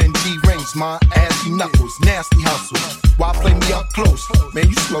 10G rings, my assy knuckles. Nasty hustle. Why play me up close? Man,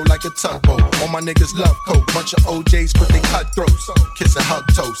 you slow like a tugboat. All my niggas love coke. Bunch of OJs, but they cutthroats. Kiss and hug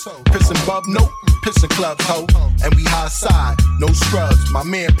toast. Pissin' bub, nope. Pissin' club, ho. And we high side. No scrubs. My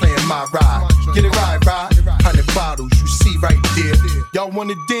man playing my ride. Get it right, ride. 100 bottles, you see right there. Y'all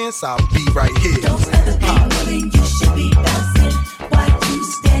wanna dance? I'll be right here. Don't stop the beat moving, you should be bouncing. Why you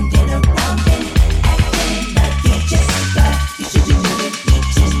standing around and acting like you just got? You should be moving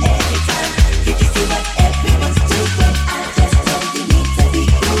each and every time. You can see what everyone's doing. I just told you need to be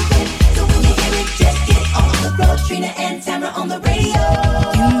moving. So when you hear it, just get on the road. Trina and Tamara on the radio.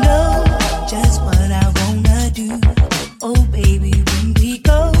 You know just what I wanna do. Oh baby, when we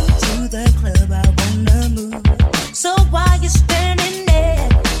go to the club, I wanna move. So while you're standing there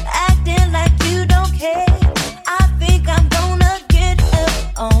acting like you don't care, I think I'm gonna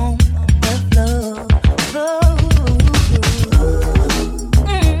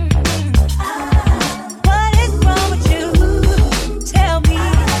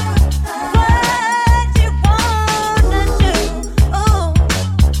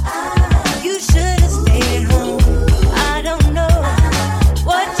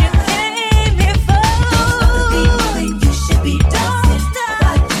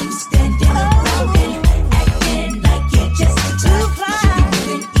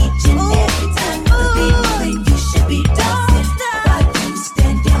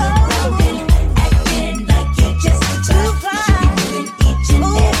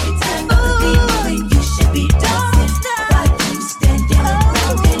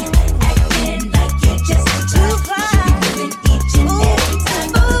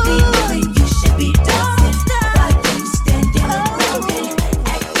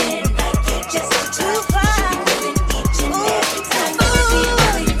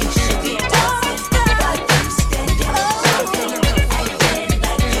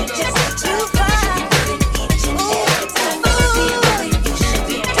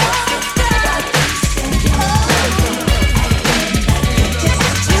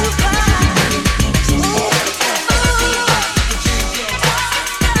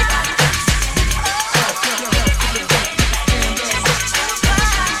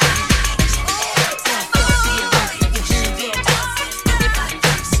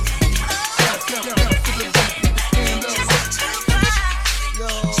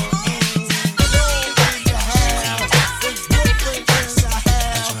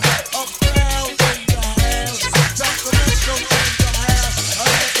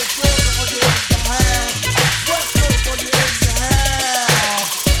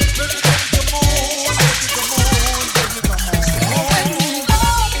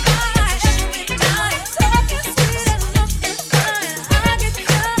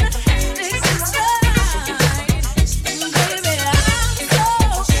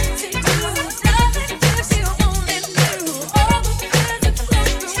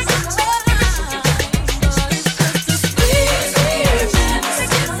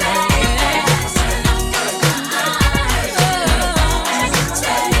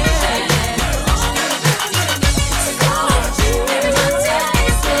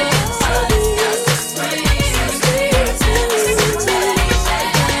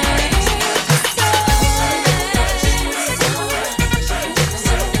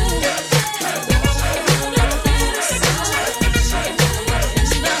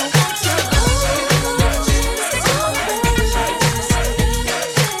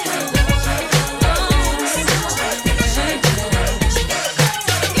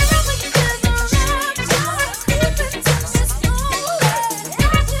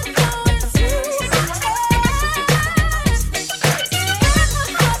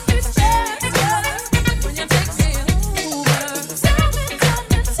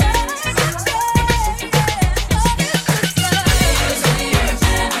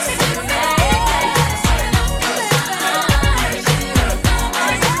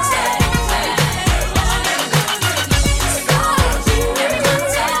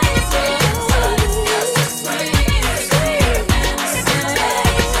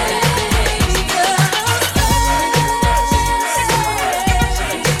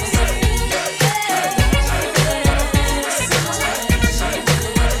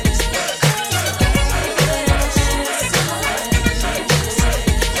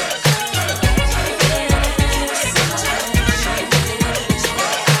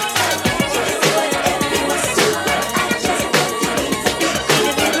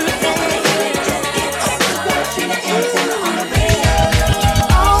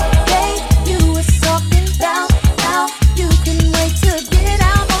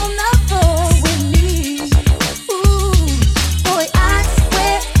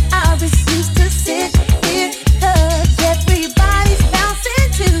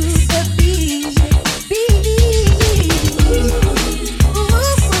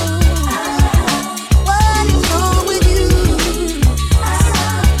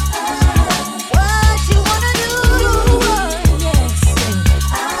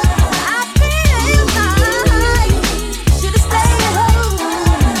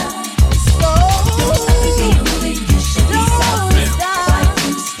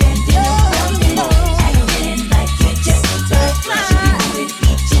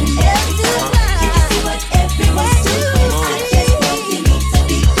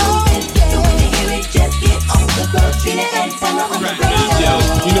Yo,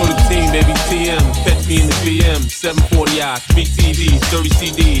 you know the team, baby, TM. Catch me in the BM, 740i, 3 TVs, 30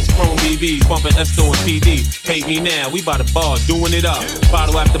 CDs, Chrome BBs, bumping Esto and PD. Hate me now, we by the bar, doing it up.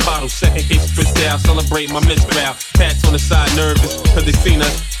 Bottle after bottle, second case of Cristal, celebrate my miscrowl. Cats on the side nervous, cause they seen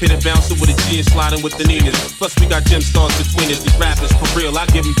us. Hit a bouncer with a G and sliding with the Ninas. Plus we got gym stars between us. These rappers, for real, I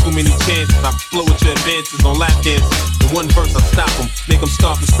give them too many chances. I flow with your advances on lap dances. In one verse, I stop them, make them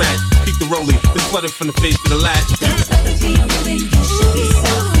start from scratch. Keep the rolling, it's flooded from the face to the latch. Don't stop the beat moving, you should be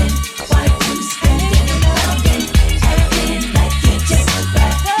stopping. Why you standing around and acting like you just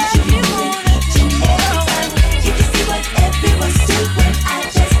back? You should be moving each and every time. You can see what everyone's doing. I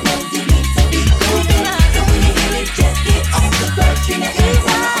just know you need to be moving. So when you hear it, just get on the road. Trina and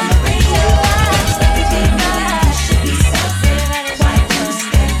Tamara on the radio. Don't stop the beat moving, you should be stopping. Why you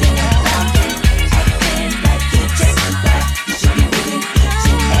standing around and acting like you just back? You should be moving each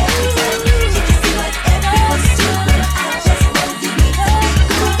and every time. You can see what everyone's doing. I just know you need to be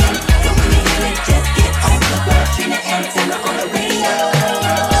moving.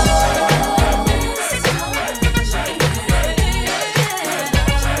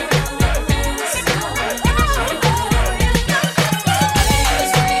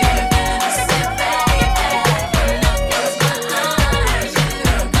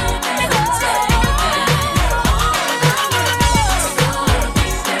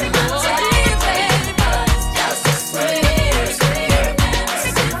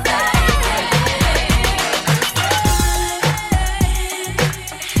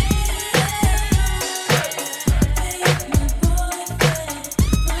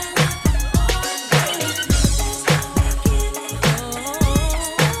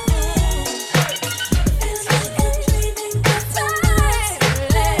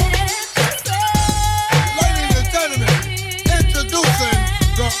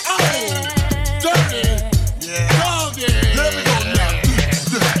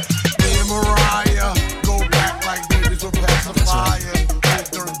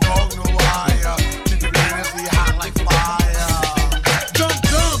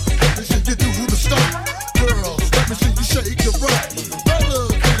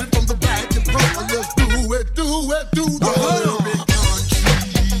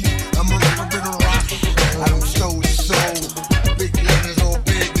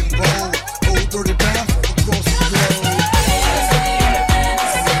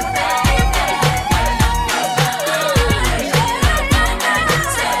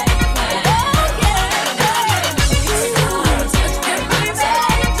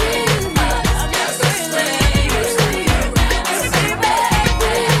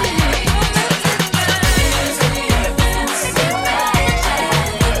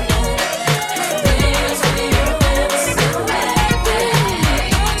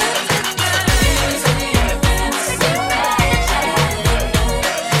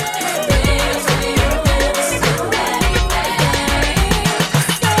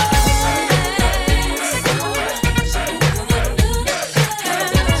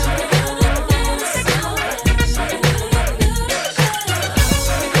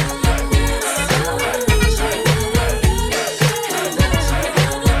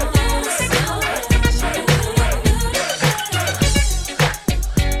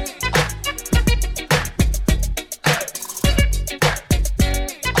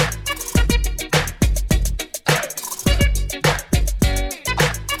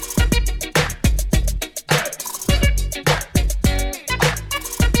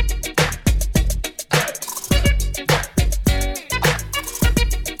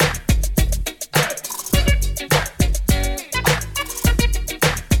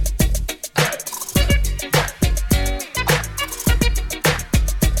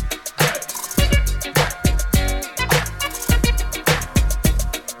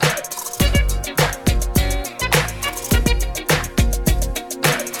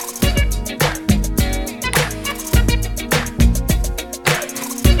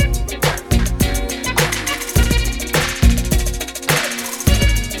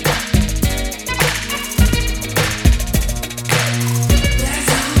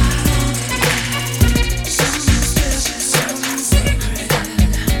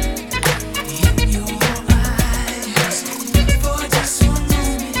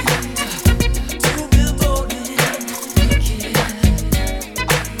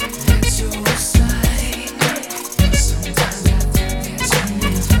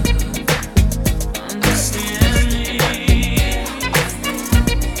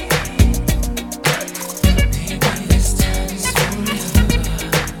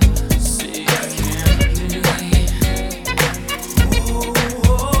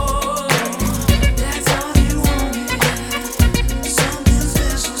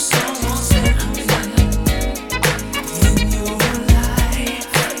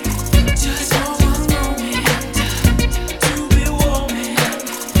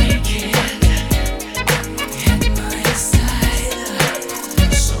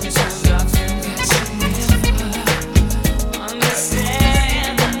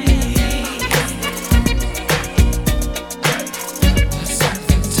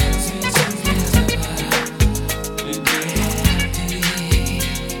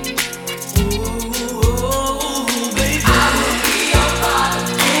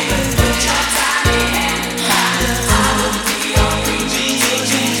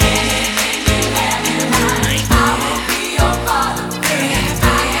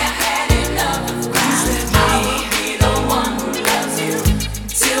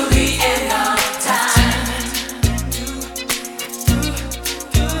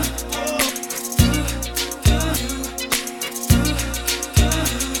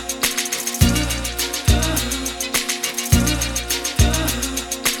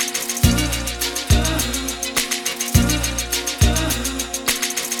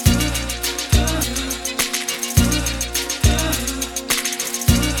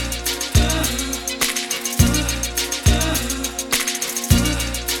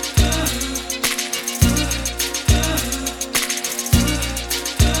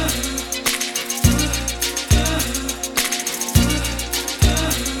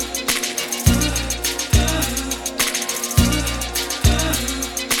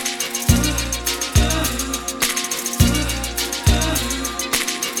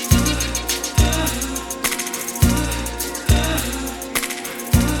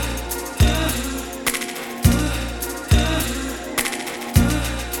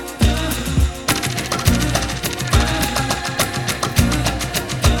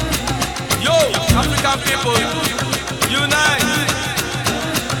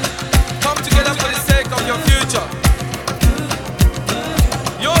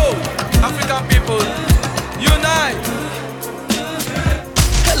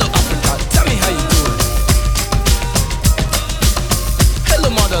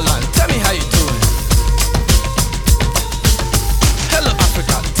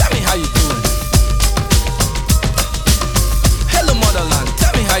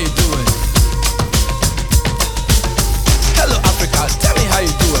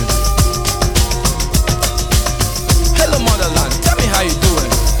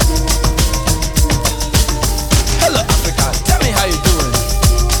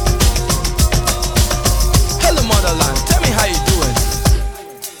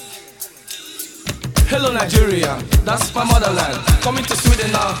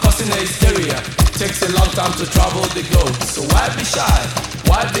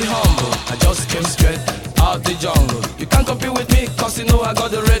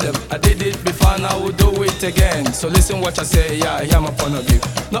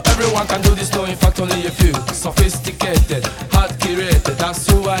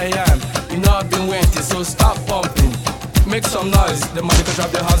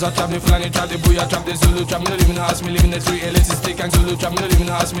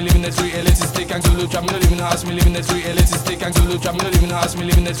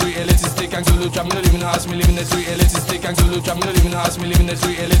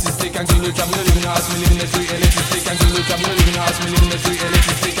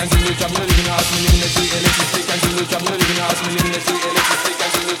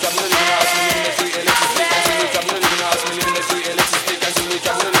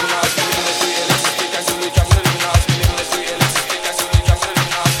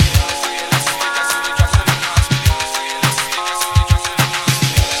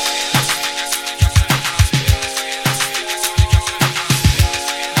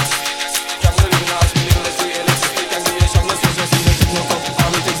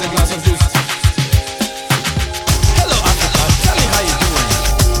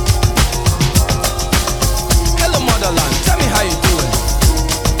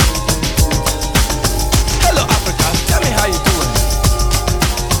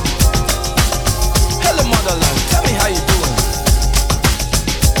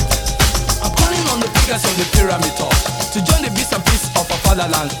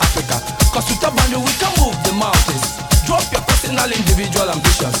 fatherland, Africa. Cause with a boundary we can move the mountains. Drop your personal individual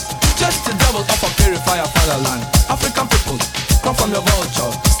ambitions. Just the devil of a purifier fatherland. African people, come from your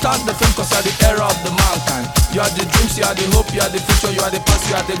vulture. Start the film cause you are the era of the mankind. You are the dreams, you are the hope, you are the future, you are the past,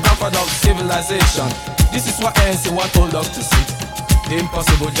 you are the grandfather of civilization. This is what ANC want told us to see. The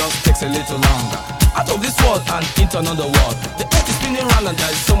impossible just takes a little longer. Out of this world and into another world. The earth is spinning round and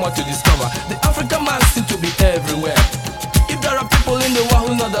there is so much to discover. The African man seems to be everywhere. If there are people in the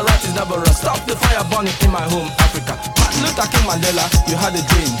world who know the right is never wrong, stop the fire burning in my home, Africa. Martin Luther King Mandela, you had a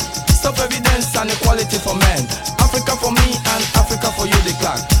dream. Stop evidence and equality for men. Africa for me and Africa for you, the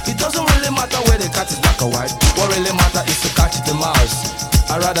clan. It doesn't really matter where the cat is black or white. What really matters is to catch the mouse.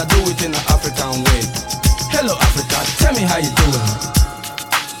 I'd rather do it in an African way. Hello Africa, tell me how you doing.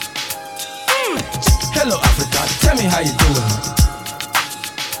 Hello Africa, tell me how you doing.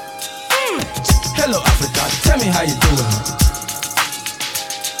 Hello Africa, tell me how you doing.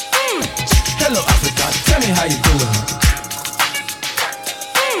 Hello Africa, tell me how you doing.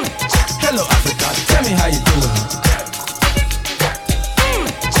 Hello Africa, tell me how you doing.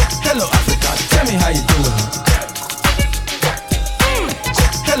 Hello Africa, tell me how you doing.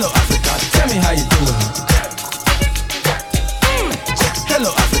 Hello Africa, tell me how you doing. Hello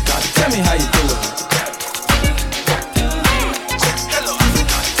Africa, tell me how you doing.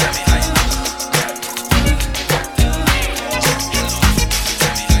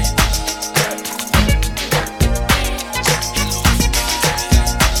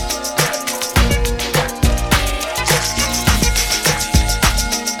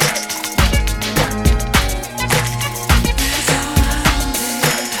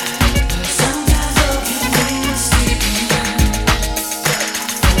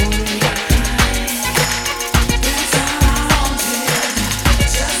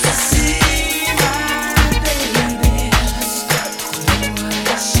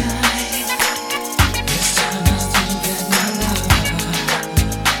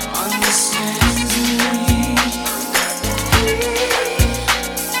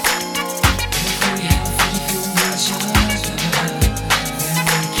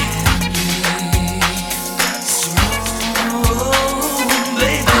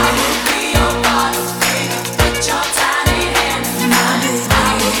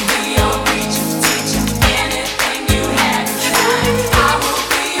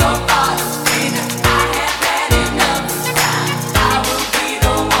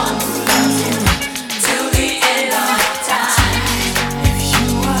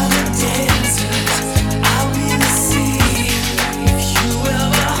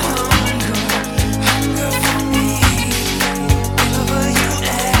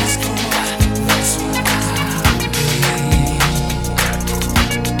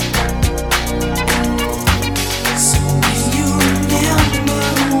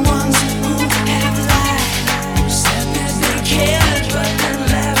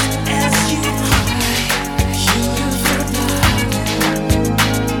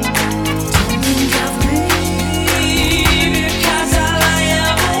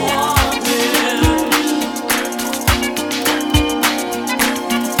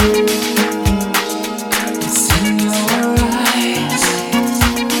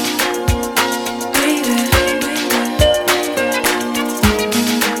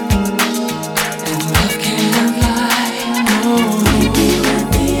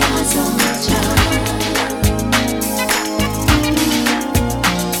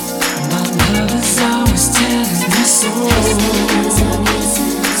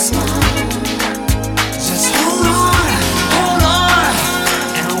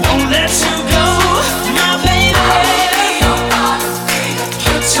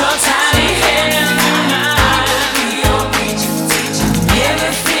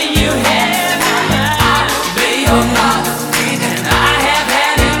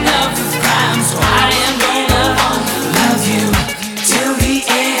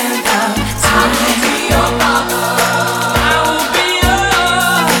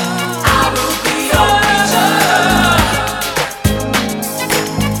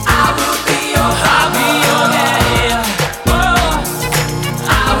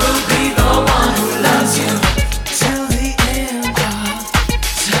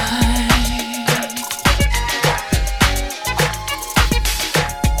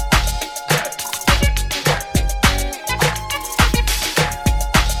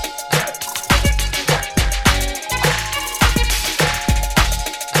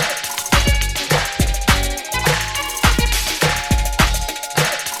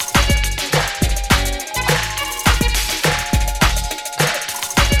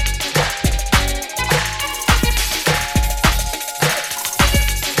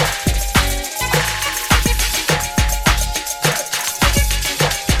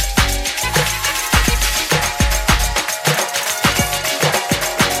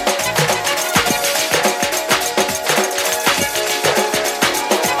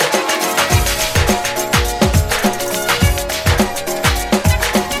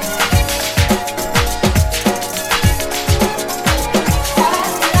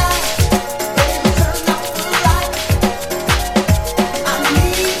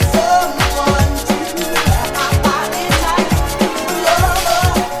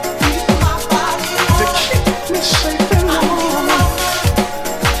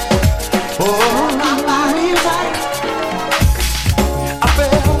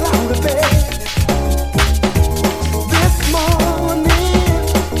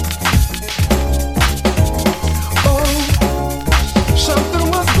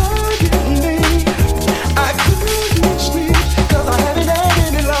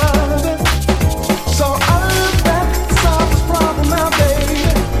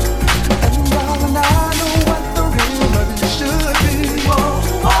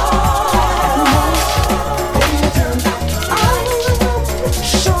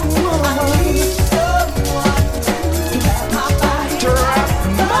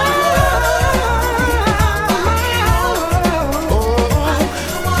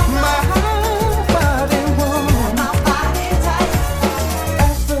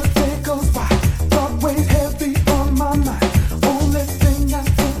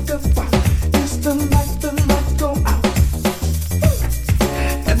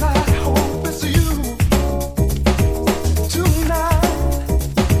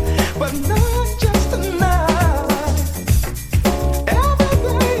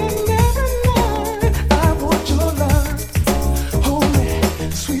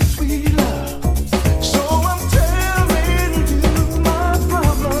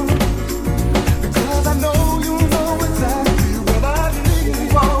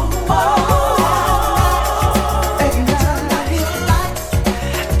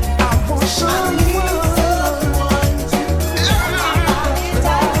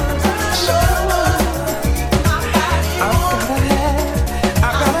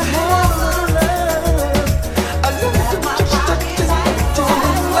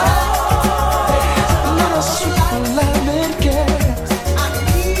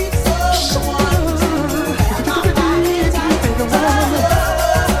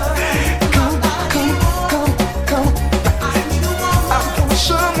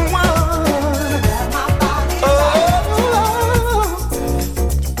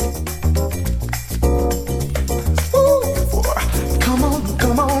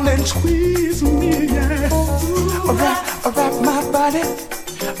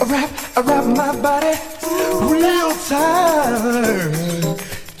 I wrap my body real tight.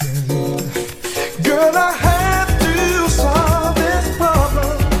 Girl, I have to solve this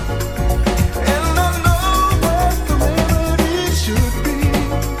problem, and I know what the remedy should be.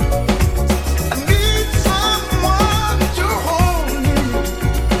 I need someone to hold me.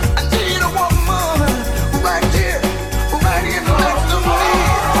 I need a woman right here next to me.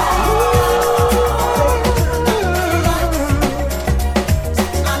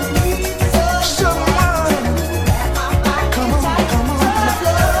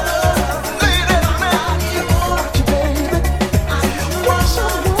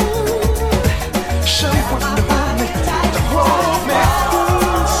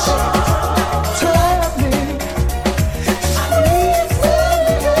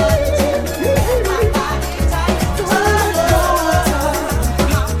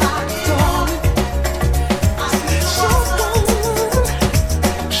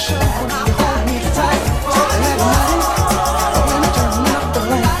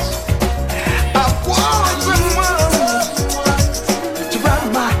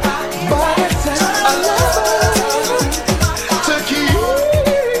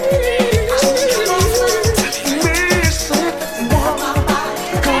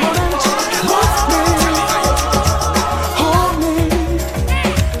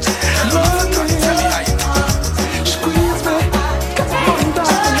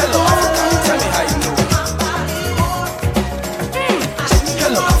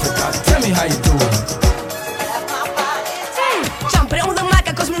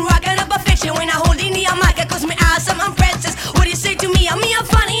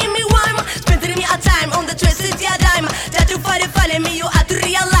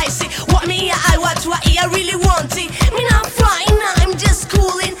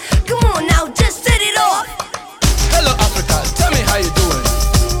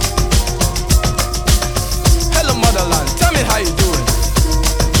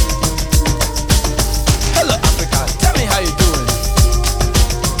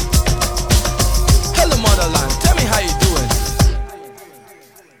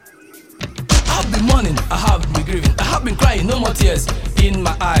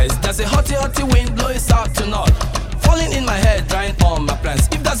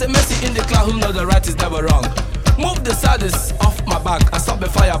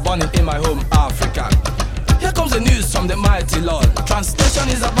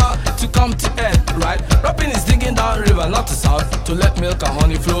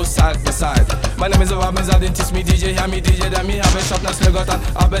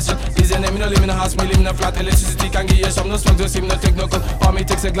 Electricity can give you some no smoke, just him no take no cold. For me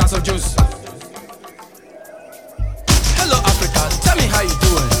takes a glass of juice. Hello Africa, tell me how you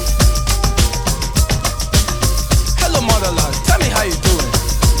doing. Hello motherland, tell me how you doing.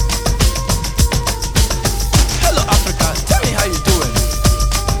 Hello Africa, tell me how you doing.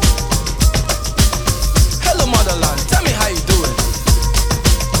 Hello motherland, tell me how you doing.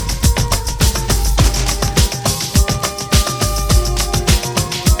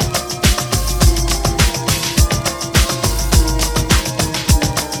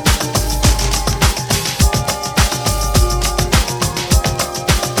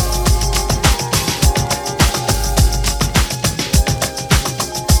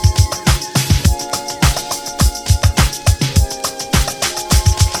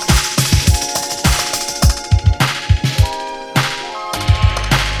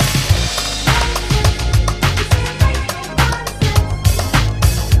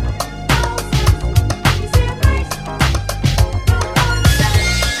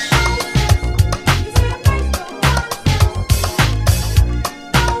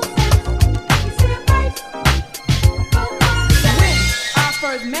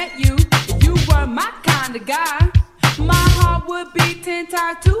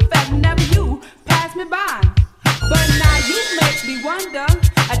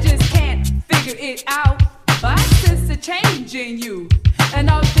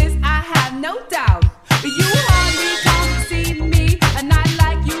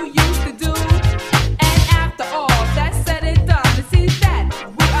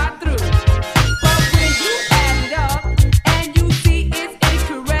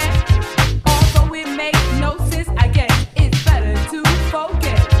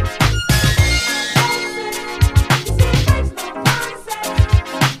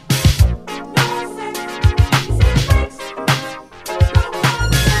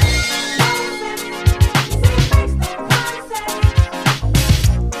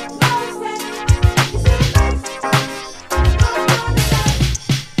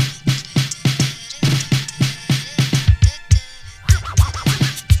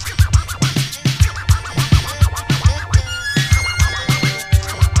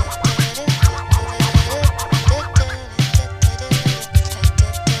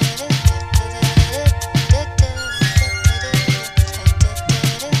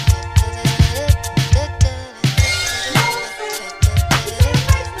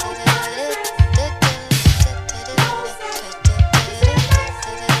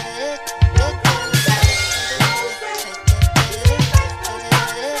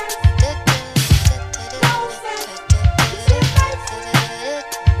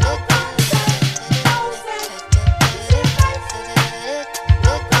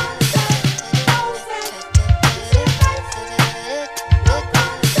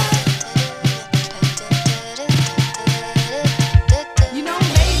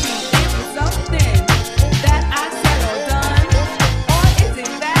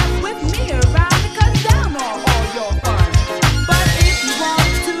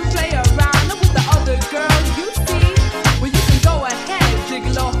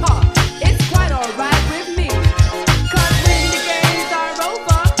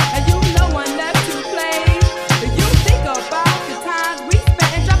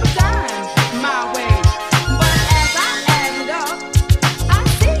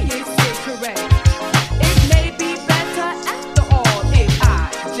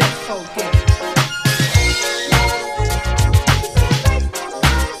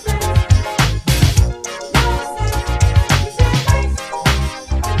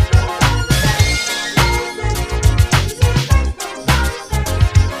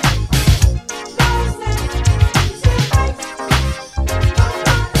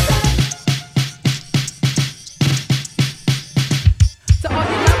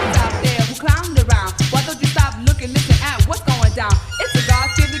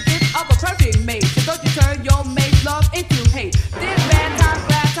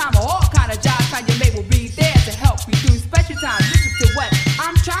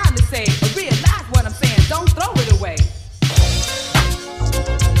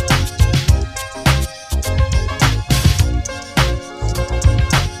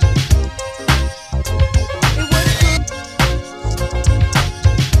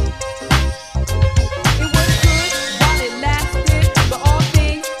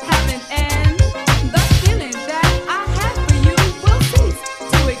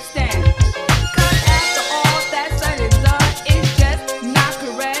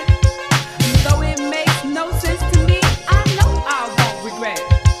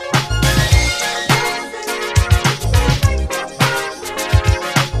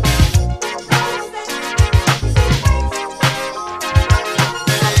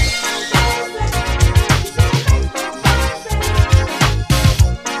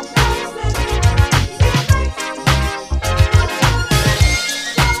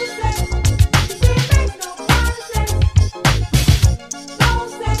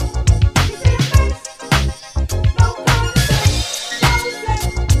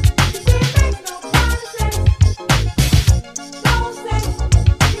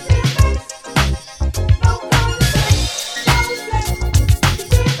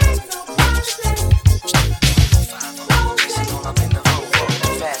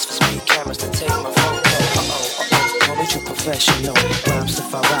 professional. Rhymes to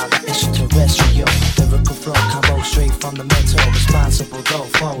far out, extraterrestrial. Lyrical flow, combo straight from the mental. Responsible though,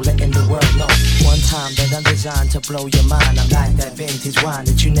 for letting the world know. One time that I'm designed to blow your mind. I'm like that vintage wine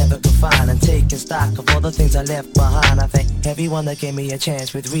that you never could find. And taking stock of all the things I left behind. I thank everyone that gave me a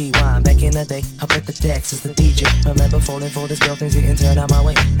chance with rewind. Back in the day, I put the decks as the DJ. Remember falling for this girl, things didn't turn out my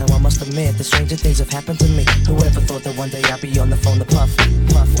way. Now I must admit, the stranger things have happened to me. Whoever thought that one day I'd be on the phone to Puffy.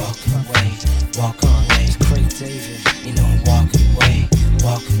 Walk away, it's Craig David. You know I'm walking away,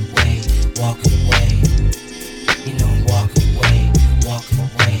 walking away, walking away. You know I'm walking away, walking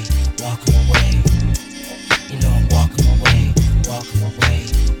away, walking away. You know I'm walking away, walking away,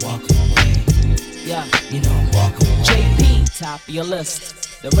 walking away. Yeah, you know I'm walking away. JP, top of your list.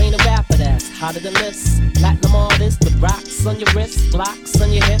 There ain't a rapper that's hotter than this. Platinum artist with rocks on your wrists, blocks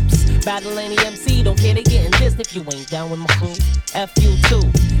on your hips. Battle any MC, don't care they getting dissed if you ain't down with my crew. F you too.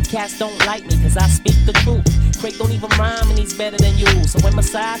 Cats don't like me cause I speak the truth. Craig don't even rhyme and he's better than you. So when my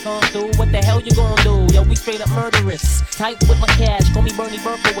side gone through, what the hell you gonna do? Yo, we straight up murderous. Tight with my cash, call me Bernie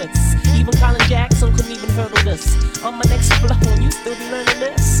Berkowitz. Even Colin Jackson couldn't even hurdle this. On my next flow, and you still be learning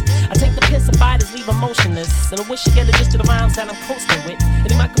this. I take the piss and fighters, leave them motionless. And I wish you get it just to the rhymes that I'm coasting with.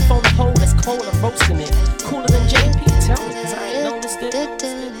 Any microphone to hold that's cold, I'm roasting it. Cooler than JP, tell me, cause I ain't noticed it.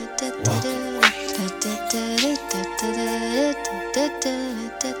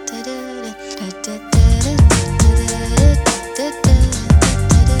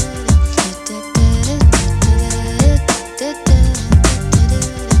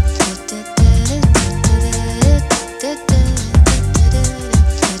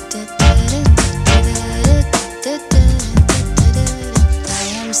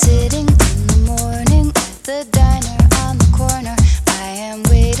 Sitting in the morning at the diner on the corner. I am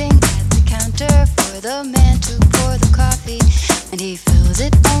waiting at the counter for the man to pour the coffee, and he fills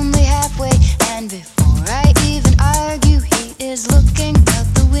it only halfway. And before I even argue, he is looking out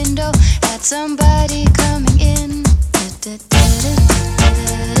the window at somebody coming in.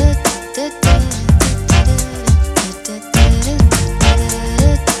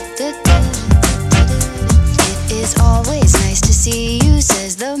 It is always nice to see you,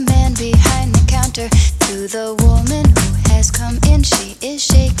 says the man behind the counter to the woman who has come in. She is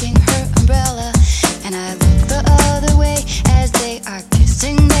shaking her umbrella, and I look the other way as they are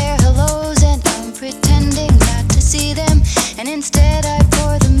kissing their hellos, and I'm pretending not to see them, and instead I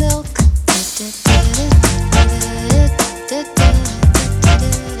pour the milk.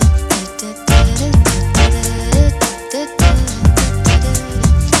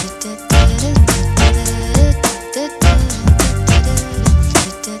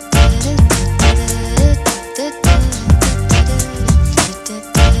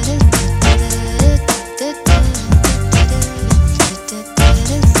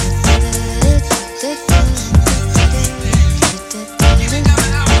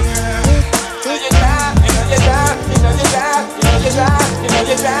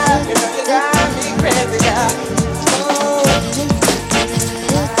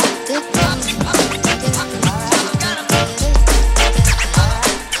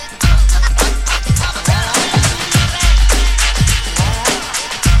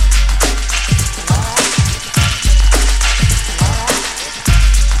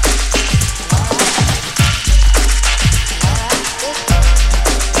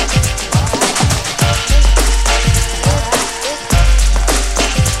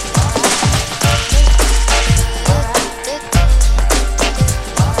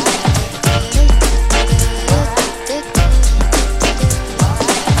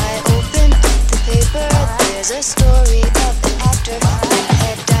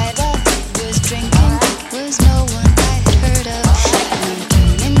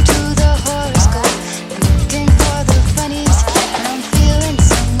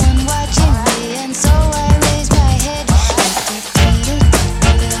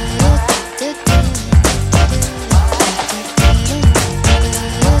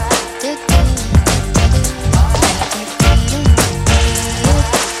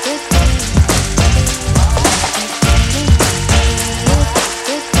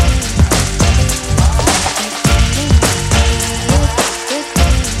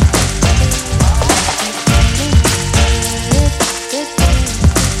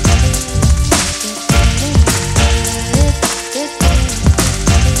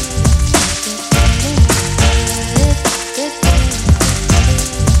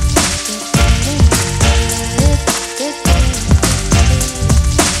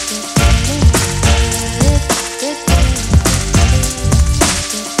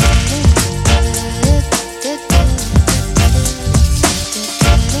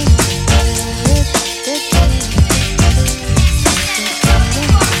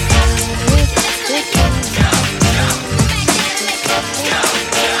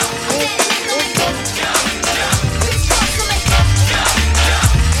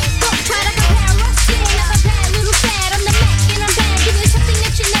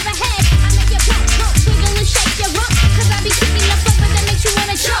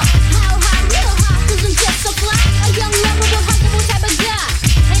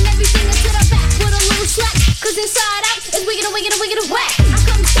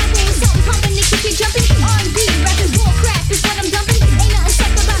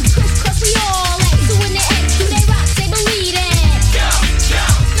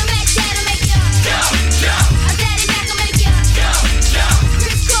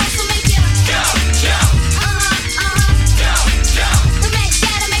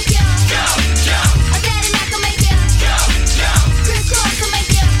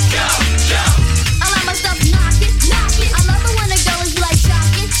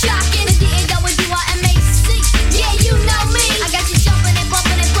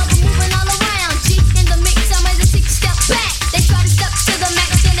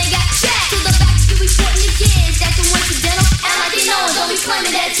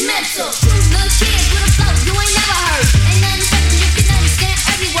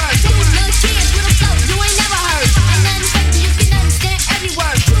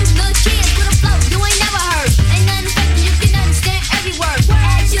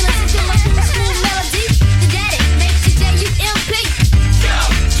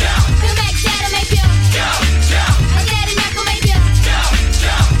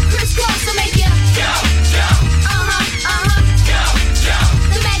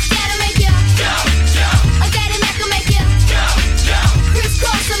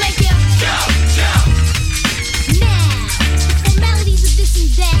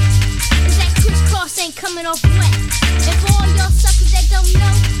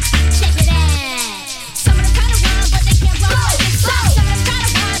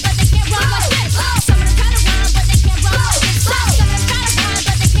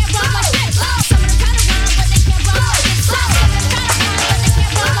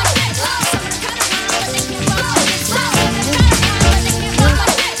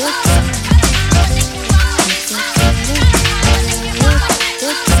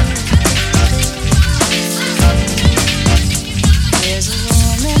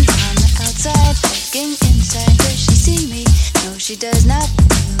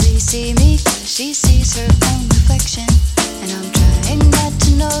 see me, 'cause she sees her own reflection. And I'm trying not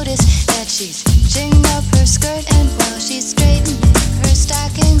to notice that she's hitching up her skirt, and while she's straightening her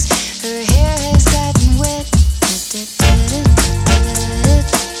stockings, her hair has gotten wet.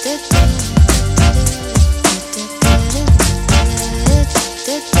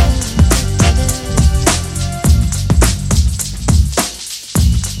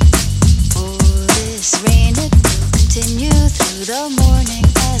 Oh, this rain, it will continue through the morning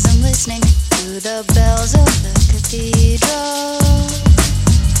as I'm listening to the bells of the cathedral.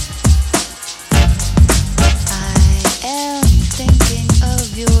 I am thinking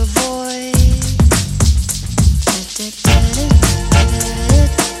of your voice.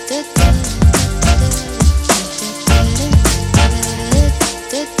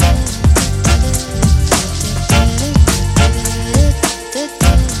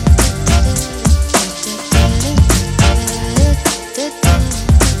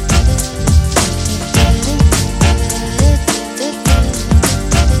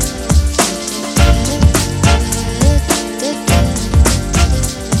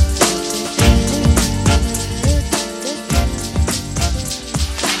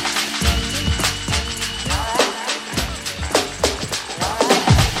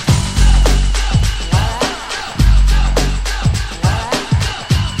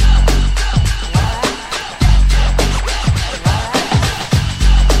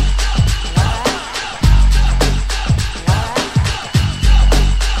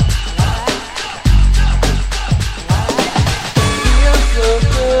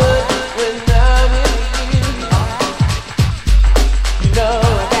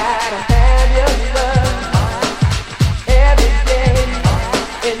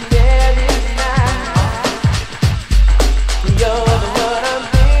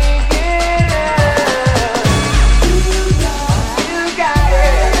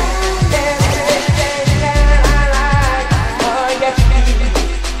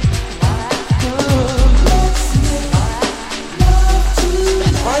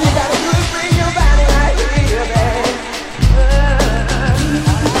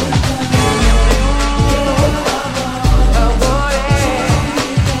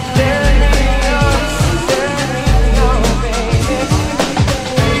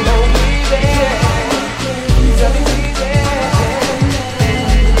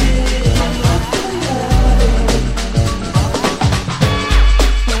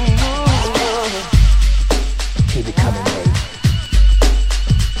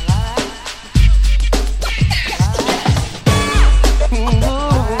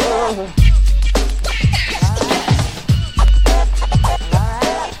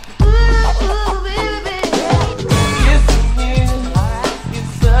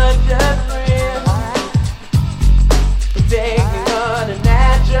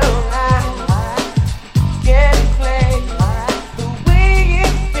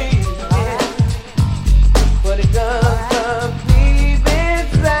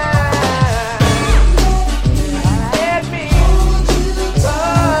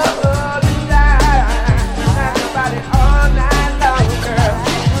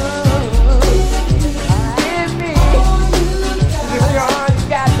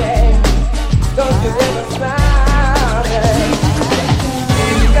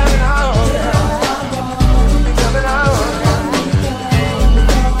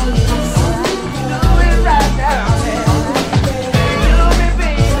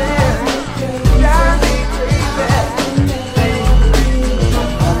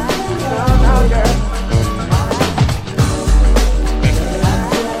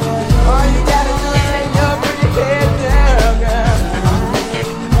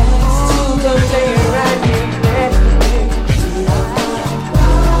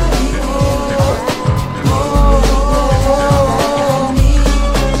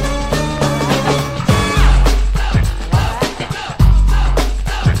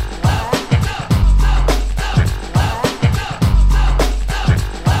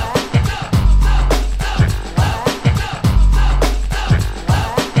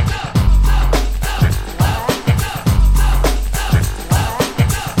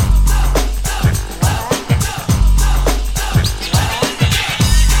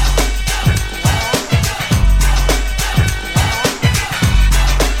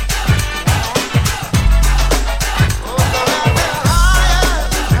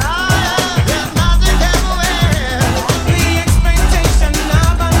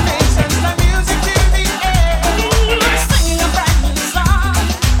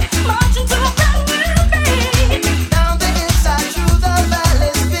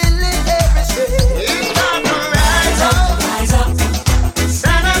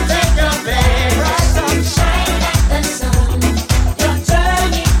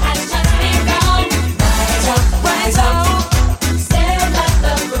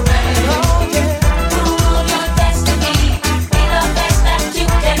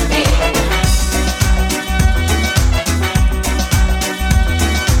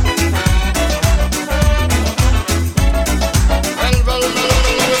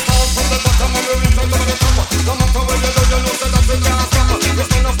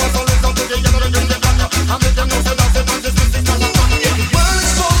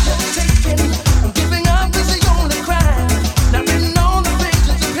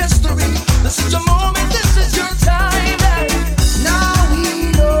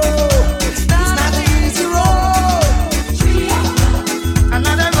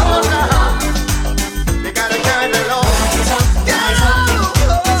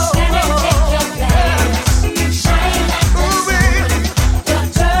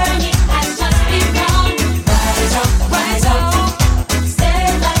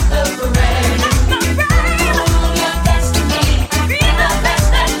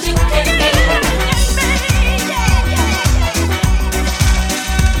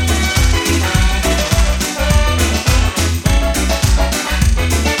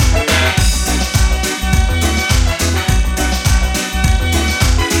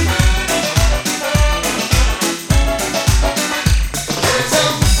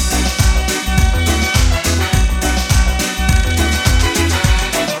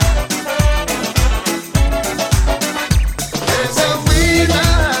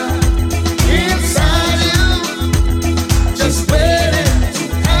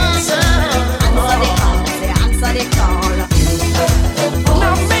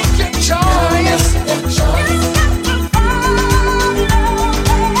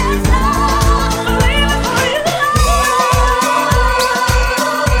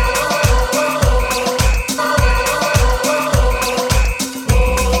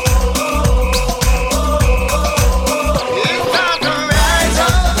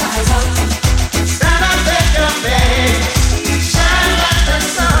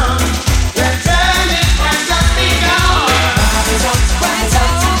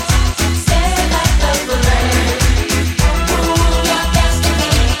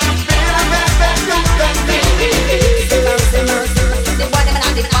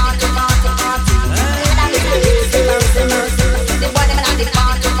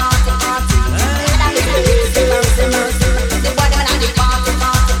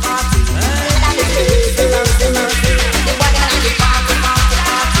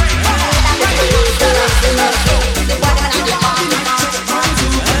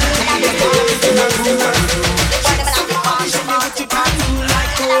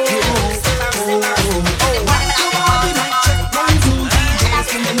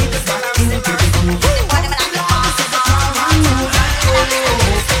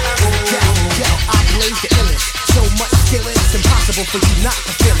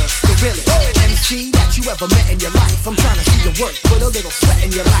 work, put a little sweat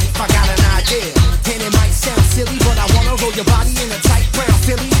in your life. I got an idea, and it might sound silly, but I wanna roll your body in a tight brown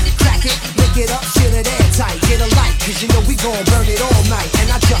Philly. Crack it, make it up, seal it airtight. Get a light, cause you know we gon' burn it all night.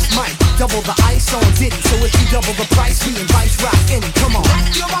 And I just might double the ice on Diddy. So if you double the price, we invite rock in it. Come on. Rock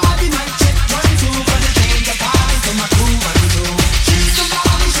your body, mic check, 1, 2, gonna change the party to my crew, my crew. Shake some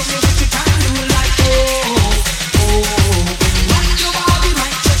body, show me what you can do, like oh, oh. Rock your body,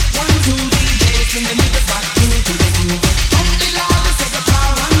 mic check, 1, 2, DJs, bring the niggas back into the groove. Pump the loudest of the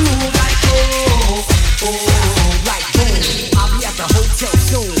crowd and move like oh, oh, like boom. I'll be at the hotel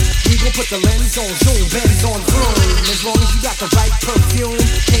soon. We gon' put the lens on zoom, Benz on vroom. As long as you got the right perfume,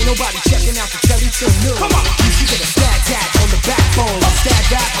 ain't nobody checking out the telly till noon. Come on, you should get a stab tag on the backbone. Stab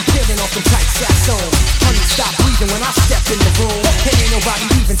that, I'm killing off them tight sass on. Honey, stop breathing when I step in the room. Ain't nobody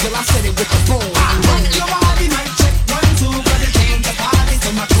leaving till I set it with the boom. Rock your body, mic check, 1, 2, gotta change the party to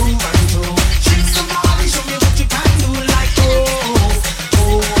my crew, my crew. Shake some body, show me what you can do, like oh,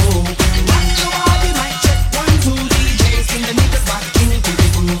 oh. Rock your body, mic check, 1, 2, DJs, bring the niggas back into the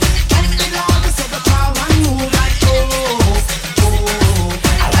groove. Pump the loudest of the crowd and move like oh, oh.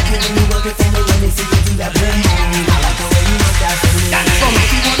 I like it when you work it for me, when they see you do that boom boom. I like the way you make that boom boom.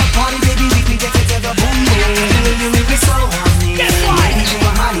 If you wanna party, baby, we can get together, boom boom. You make me so horny. Maybe you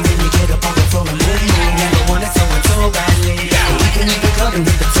a hottie, then you get up on the floor and boom boom. Never wanted someone so badly. We can hit the club and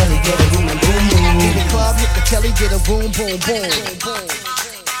hit the telly, get a room and boom boom. Hit the club, hit the telly, get a boom boom boom.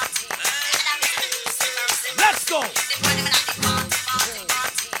 Let's go.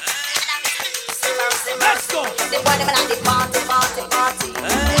 Let's go.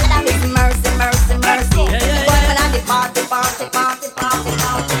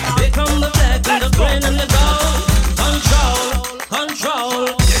 Here come the black and the green and the gold. Control, control.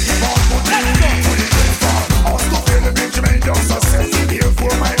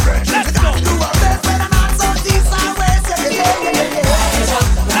 Let's go.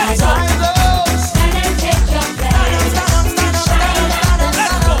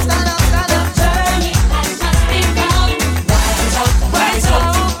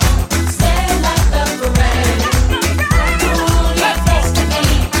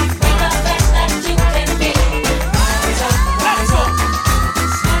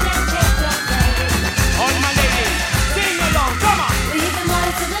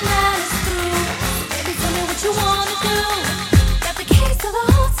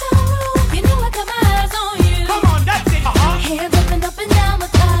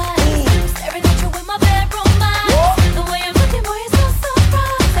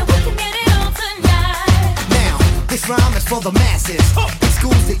 For the masses, in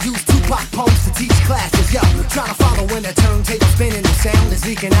schools that use Tupac poems to teach classes. Yo, trying to follow when the turntable spinning, the sound is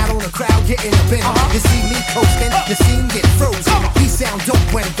leaking out on the crowd, getting a bend. You see me coasting, the scene get frozen. We sound dope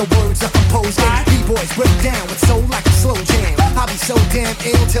when the words are composed. B-boys break down with soul like a slow jam. I'll be so damn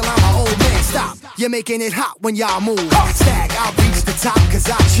ill till I'm an old man. Stop, you're making it hot when y'all move. Stag, I'll reach the top cause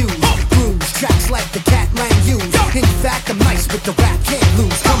I choose. Grooves, tracks like the Catland use. In fact, I'm nice with the rap, can't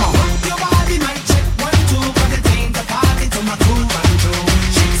lose. Come on. Rock your body, mic check, 1, 2, gonna change the party to my crew, my crew.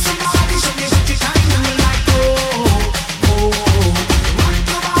 Shake somebody, show me what you can do, like oh, oh. Rock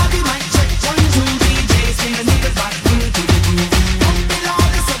your body, mic check, 1, 2, DJs, bring the niggas back into the groove. Pump the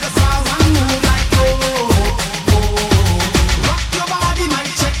loudest of the crowd and move like oh, oh. Rock your body, mic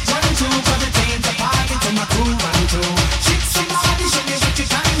check, 1, 2, gonna change the party to my crew, my crew. Shake somebody, show me what you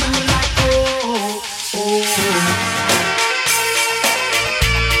can do, like oh, oh.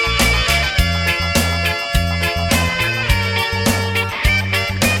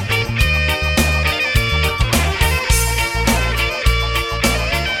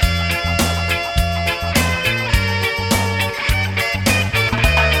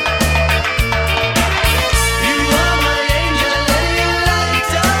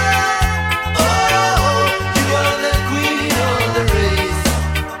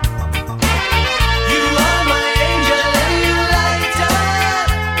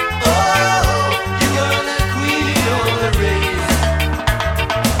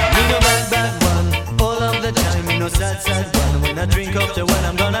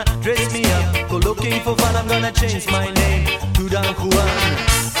 Change my name to Don Juan.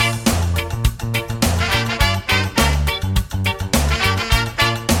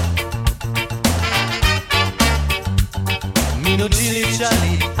 Me no chili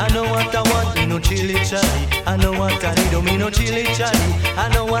chali, I know what I want. Me no chili chali, I know what I need. Oh, me no chili chali, I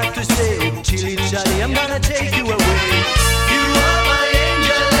know what to say. Oh, chili chali, I'm gonna take you away. You are my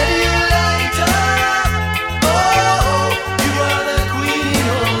angel, let you light up. Oh, you are the queen in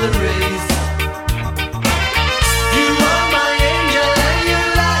all the race.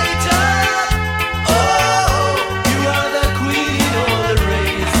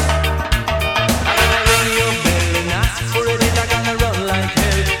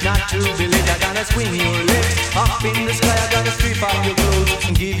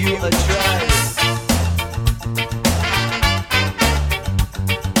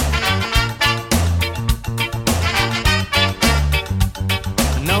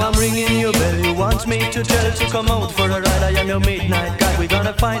 you to come out for a ride. I am your midnight guy. We're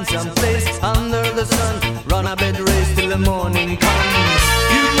gonna find some place under the sun. Run a bed race till the morning comes.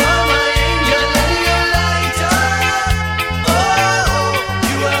 You are my angel and your light up. Oh,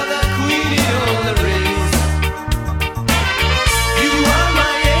 you are the queen in all the race. You are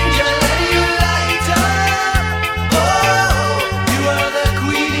my angel and your light up. Oh, you are the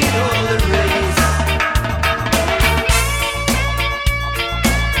queen in all the race.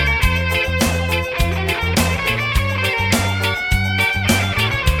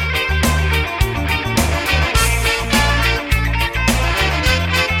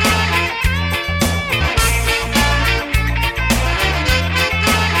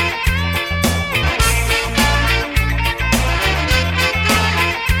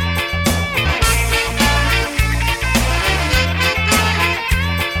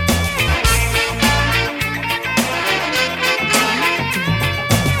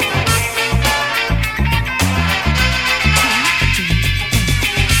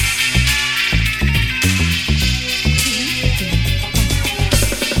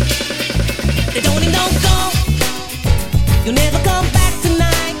 You'll never come back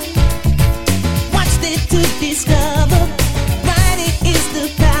tonight. Watch this to discover. Right, it is the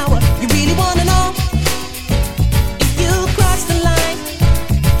power. You really wanna know? If you cross the line,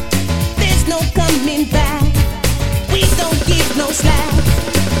 there's no coming back. We don't give no slack.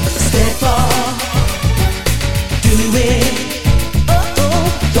 Step off, do it. Oh oh,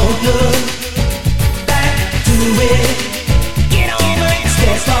 don't look back, do it. Get on it.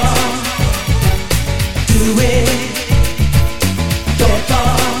 Step off, do it.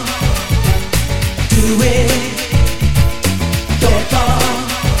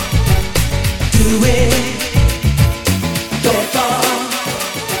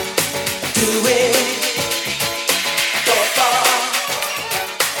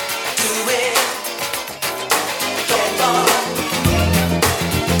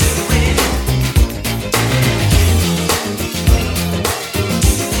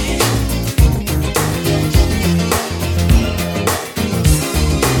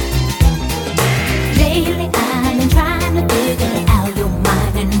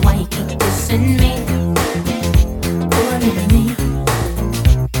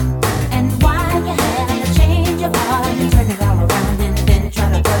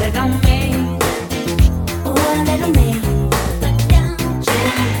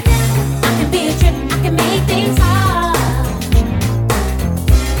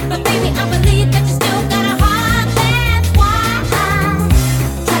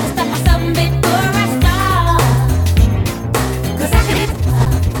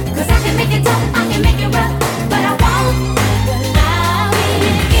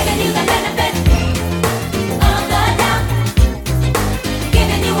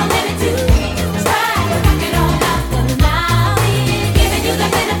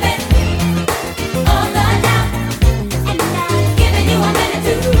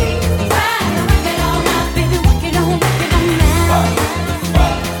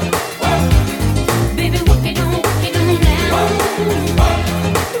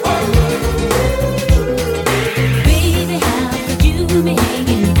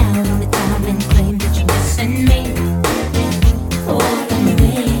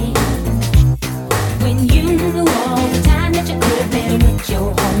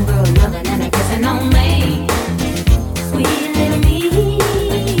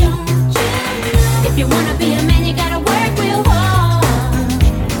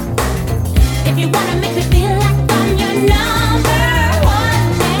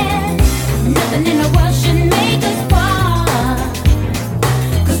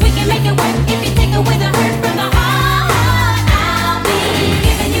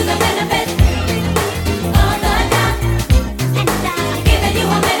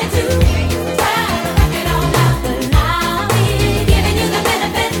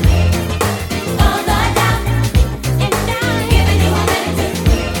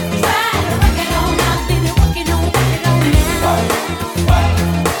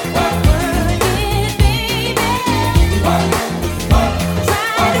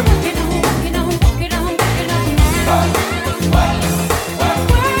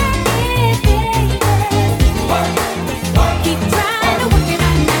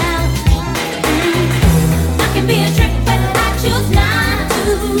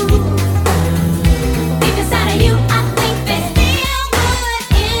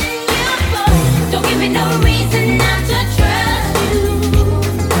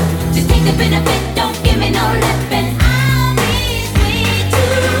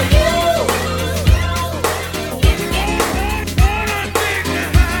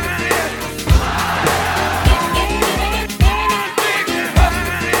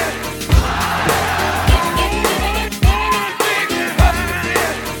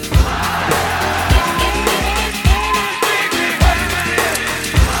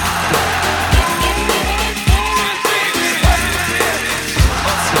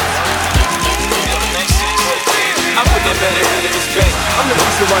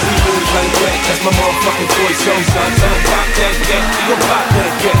 reason why he moves like that. That's my motherfucking toy soldier. Tell him pop that cat, he gon' pop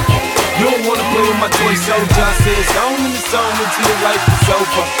that cat. You don't wanna play with my toy soldier. I say it's on in the zone until your life is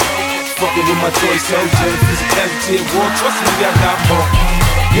over. Fucking with my toy soldier. If he's a casualty at war, trust me, I got more.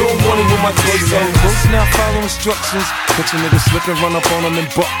 You don't want it with my toy soldier. Most now follow instructions. Catch a nigga slipping, run up on him and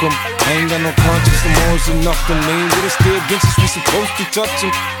buck him. I ain't got no conscience, the morals or nothing. They ain't with us, they against us, we supposed to touch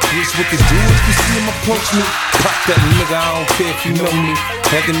him. Here's what they do if you see him approach me. Pop that nigga, I don't care if you know me.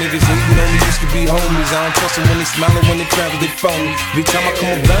 Had the niggas hating on me, used to be homies. I don't trust them when they smile and when they travel, they phony. Every time I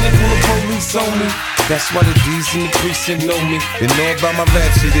come around, they pull the police on me. That's why the D's in the precinct know me. They know about my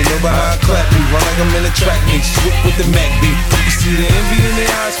rap shit, they know about how I clap me. Run like I'm in a track meet, swip with the Mac beat. You see the envy in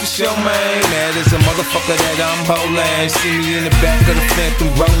their eyes for sure, man. Mad as a motherfucker that I'm holding. See me in the back of the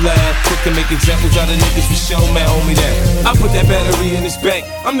Phantom rolling. Quick to make examples out of niggas for sure, man. Hold me that. I put that battery in his back.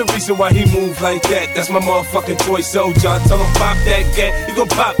 I'm the reason why he move like that. That's my motherfucking toy soldier. I tell him pop that cat, he gon'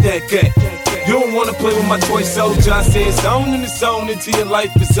 pop that cat. You don't wanna play with my toy soldier. I say it's on in the zone until your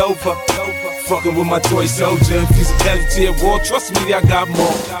life is over. Fucking with my toy soldier. If he's a casualty at war, trust me, I got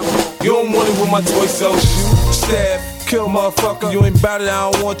more. You don't want it with my toy soldier. Stab, kill motherfucker. You ain't bout it, I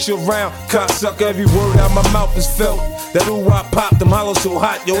don't want you around. Cocksucker, every word out my mouth is felt. That ooh I pop, them hollows so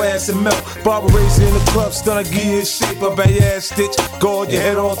hot, your ass will melt. Barbara Razor in the club, stun I give you a shape up at your ass stitch. Guard your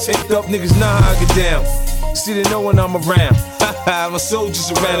head all taped up, niggas know how I get down. See they know when I'm around. My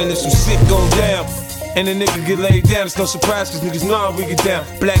soldiers around and if some shit go down and the nigga get laid down, it's no surprise cause niggas know how we get down.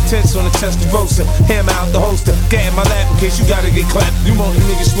 Black tents on the Testarossa, hammer out the holster, gat in my lap in case you gotta get clapped. You want the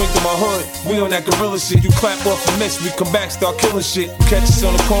niggas swing through my hood, we on that gorilla shit. You clap off a miss, we come back, start killing shit. You catch us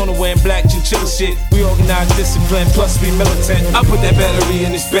on the corner wearing black chinchilla shit. We organize discipline, plus we militant. I put that battery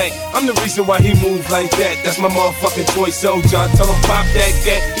in his back, I'm the reason why he move like that. That's my motherfucking toy soldier. I tell him pop that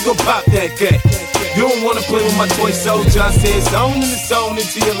cat, he gon' pop that cat. You don't wanna play with my toy soldier. I say it's on in the zone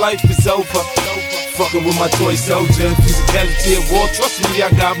until your life is over. Fucking with my toy soldier. If he's a casualty at war, trust me, I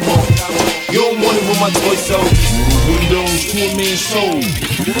got more. You don't want it with my toy soldier. Windows to a man's soul.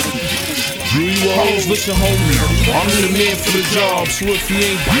 Drew you a hoes, listen homie. I'm the man for the job, so if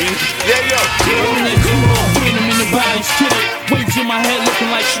he ain't good, yeah, yo. I'm that dude, putting him in the body's kid it. Waves in my head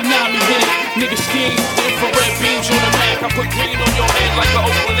looking like tsunami hit it. Niggas skin, infrared beams on the Mac. I put green on your head like an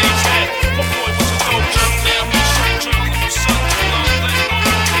Oakland A's hat. My boy was a soldier, now he's soldier. Little son, too long, let it on.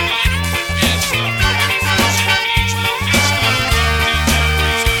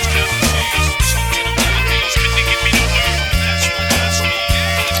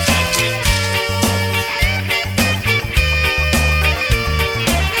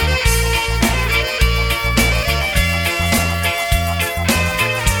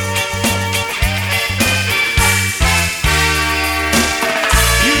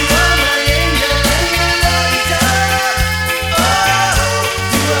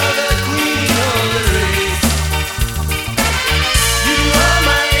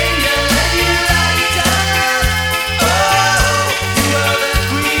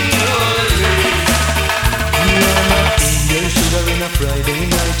 Friday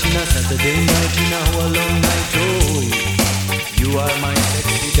night, in a Saturday night, in a whole long night, oh, you are my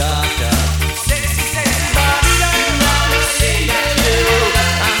sexy daughter. Sexy, sexy Babylon, mama, say that you.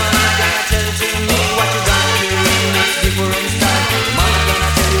 I'm gonna tell to me what you got to do in this different style. Mama gonna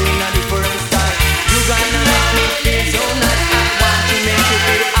tell you in a different style. You gonna make me feel so nice. I want to make you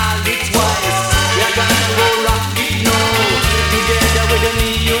feel all this twice. You're gonna go rock it, no. Together with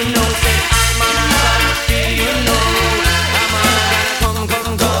me, you know, say I'm gonna feel, you know.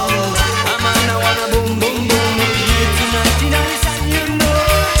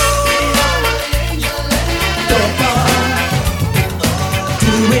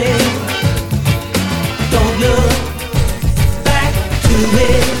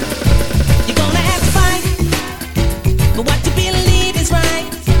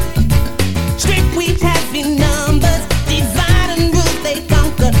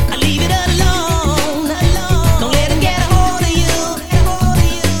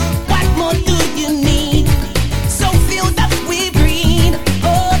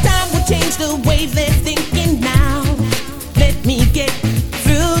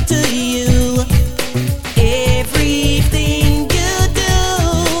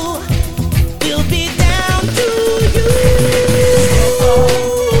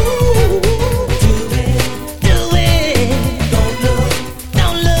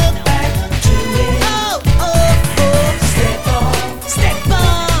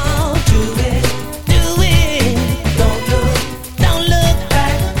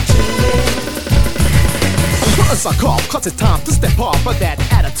 Cause it's time to step off of that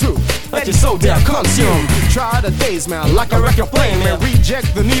attitude. attitude that you so damn consume. Try the days, man, like a wreck flame, and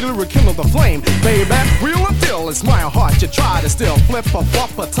reject the needle, rekindle the flame. Baby, real until it's my heart. You try to still flip a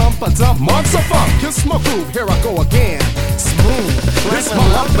flop, a tump, a dump. Months of funk, kiss my groove, here I go again. Smooth, it's my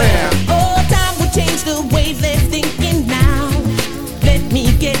love band. Oh, time will change the way they're thinking now. Let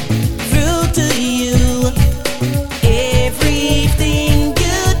me get through to you. Everything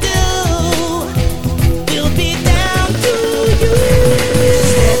you do will be down to you.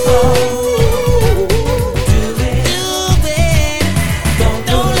 Step on, do it.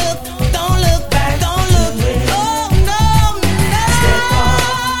 Don't look back, don't look. Oh no, no. Step on,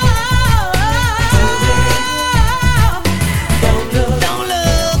 do it. Don't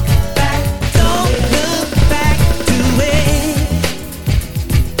look back, don't look back, do it.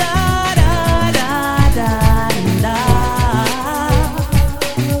 Da da da da da.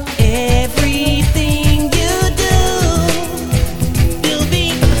 Everything you do will be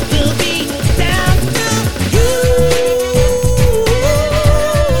down to you.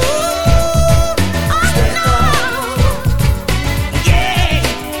 Yeah,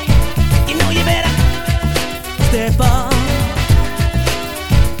 you know you better step up.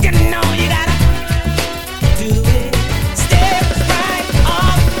 You know you gotta do it. Step right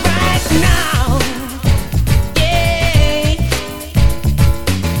up right now. Yeah,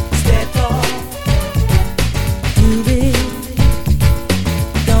 step up. Do it.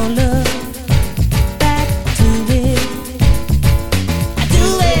 Don't look back. Do it. Do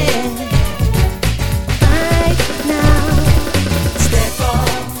it right now. Step up.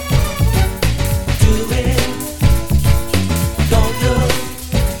 Do it. Don't look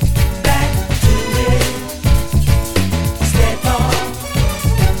back. Do it. Step up.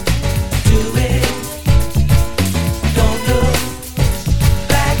 Do it. Don't look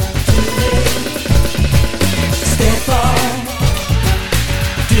back. Do it. Step up.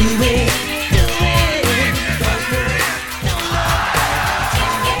 Do it.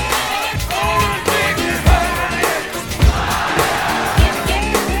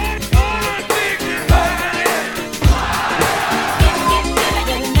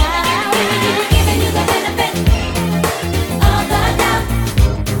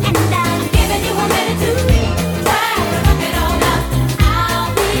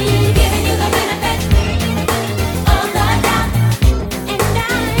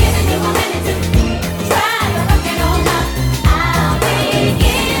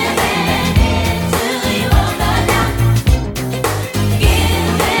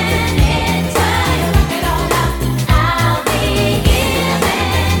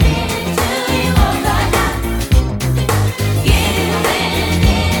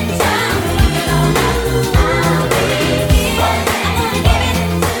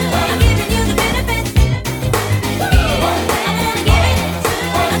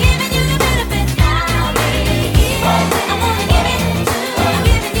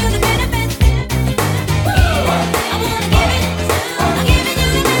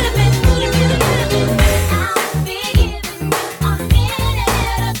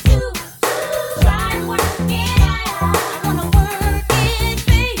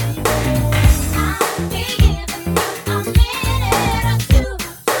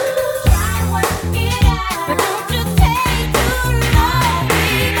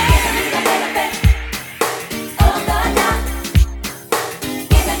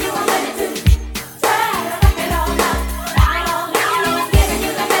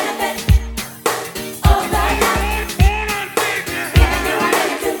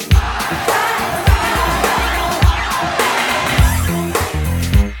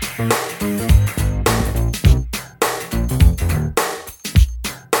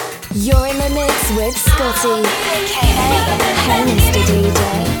 You're in the mix with Scotty, aka Mr. DJ.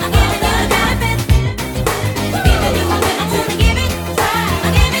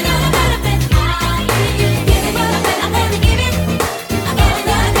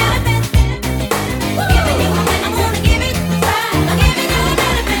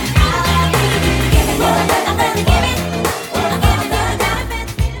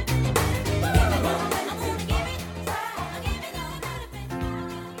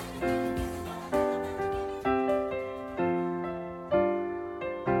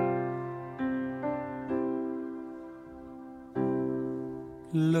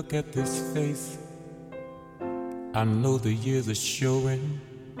 Look at this face. I know the years are showing.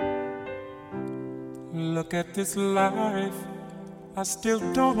 Look at this life. I still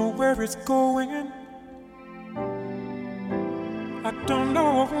don't know where it's going. I don't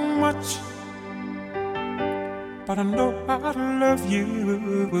know much, but I know I love you.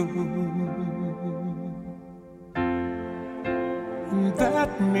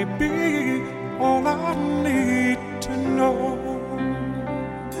 That may be all I need to know.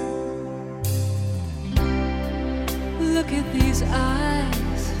 Look at these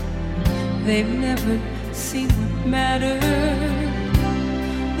eyes, they've never seen what matters.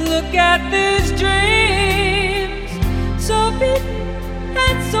 Look at these dreams, so big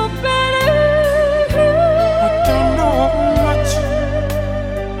and so better. I don't know much,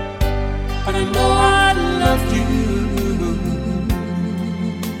 but I know I love you.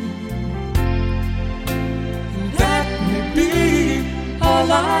 And that may be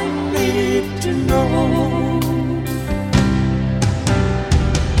all I need to know.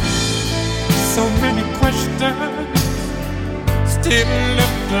 So many questions, still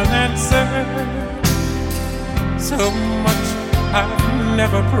left unanswered. So much I've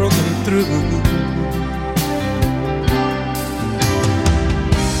never broken through.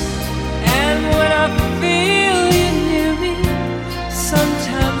 And when I feel you near me,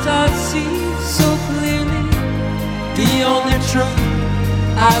 sometimes I see so clearly the only truth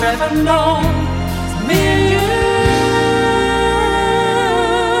I've ever known is me and you.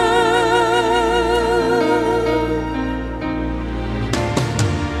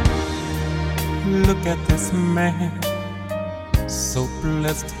 Look at this man, so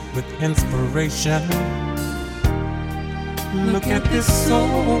blessed with inspiration. Look at this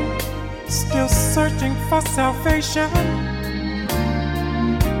soul, still searching for salvation.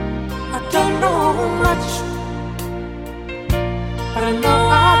 I don't know much, but I know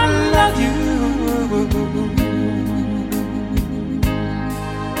I love you.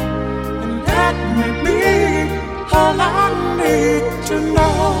 And that may be all I need to know.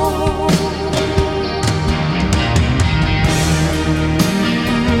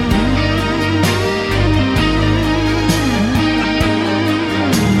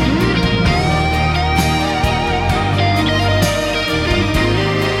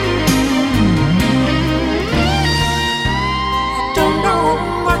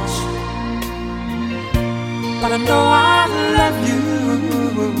 But I know I love you.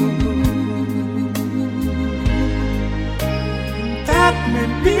 That may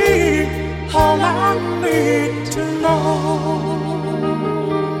be all I need to know.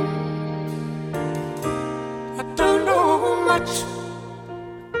 I don't know much,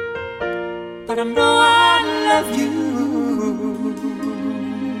 but I know I love you.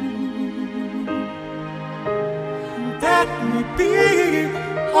 That may be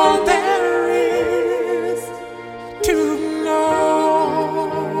all there is to know.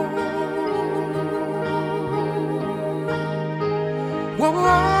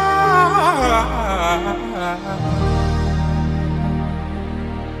 Whoa.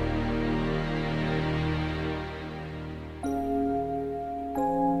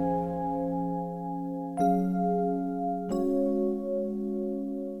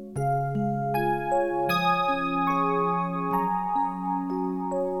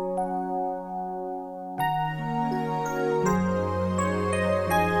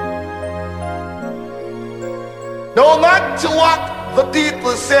 No matter what the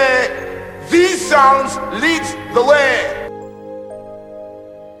people say, these songs lead the way.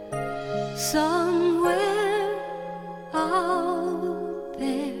 Somewhere out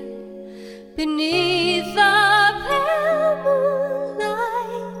there, beneath the pale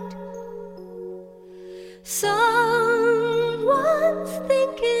moonlight, someone's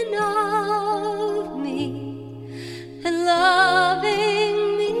thinking of me and loving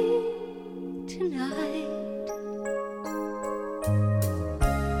me tonight.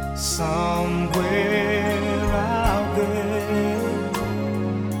 Somewhere out there,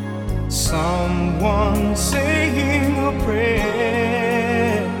 someone saying a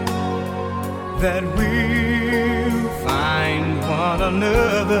prayer that we'll find one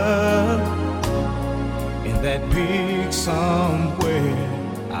another in that big somewhere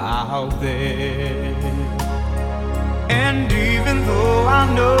out there. And even though I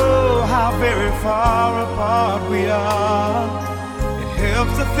know how very far apart we are,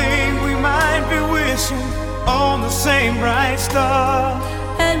 helps to think we might be wishing on the same bright star.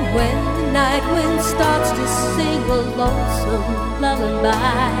 And when the night wind starts to sing a lonesome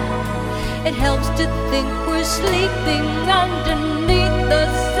lullaby, it helps to think we're sleeping underneath the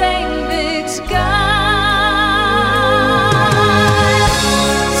same big sky.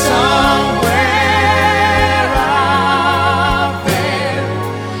 Somewhere out there,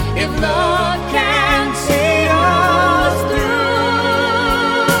 if love can see us through,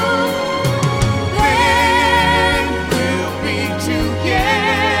 then we'll be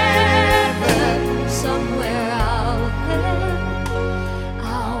together somewhere out there,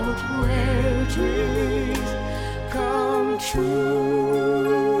 out where dreams come true.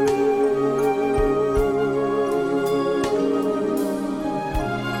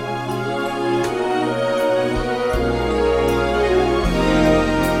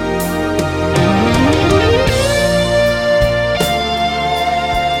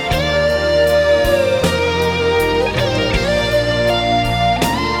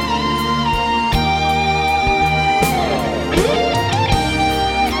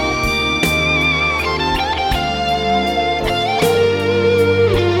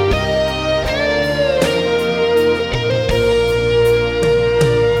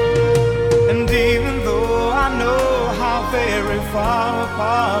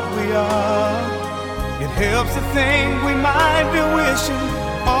 helps to think we might be wishing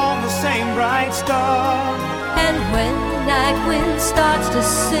on the same bright star. And when the night wind starts to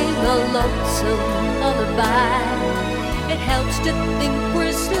sing a lonesome lullaby, it helps to think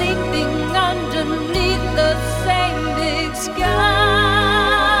we're sleeping underneath the same big sky.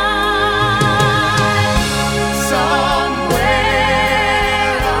 Somewhere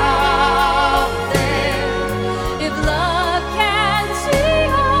out there, if love can see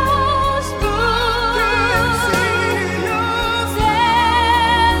us through,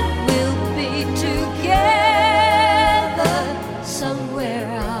 then we'll be together somewhere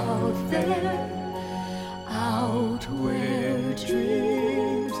out there, out where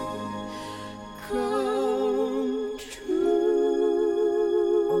dreams come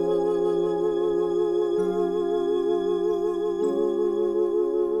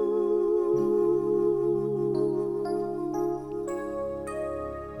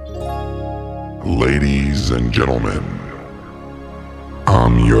Ladies and gentlemen,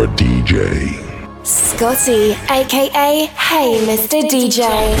 I'm your DJ. Scotty, aka Hey Mr.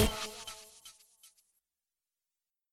 DJ.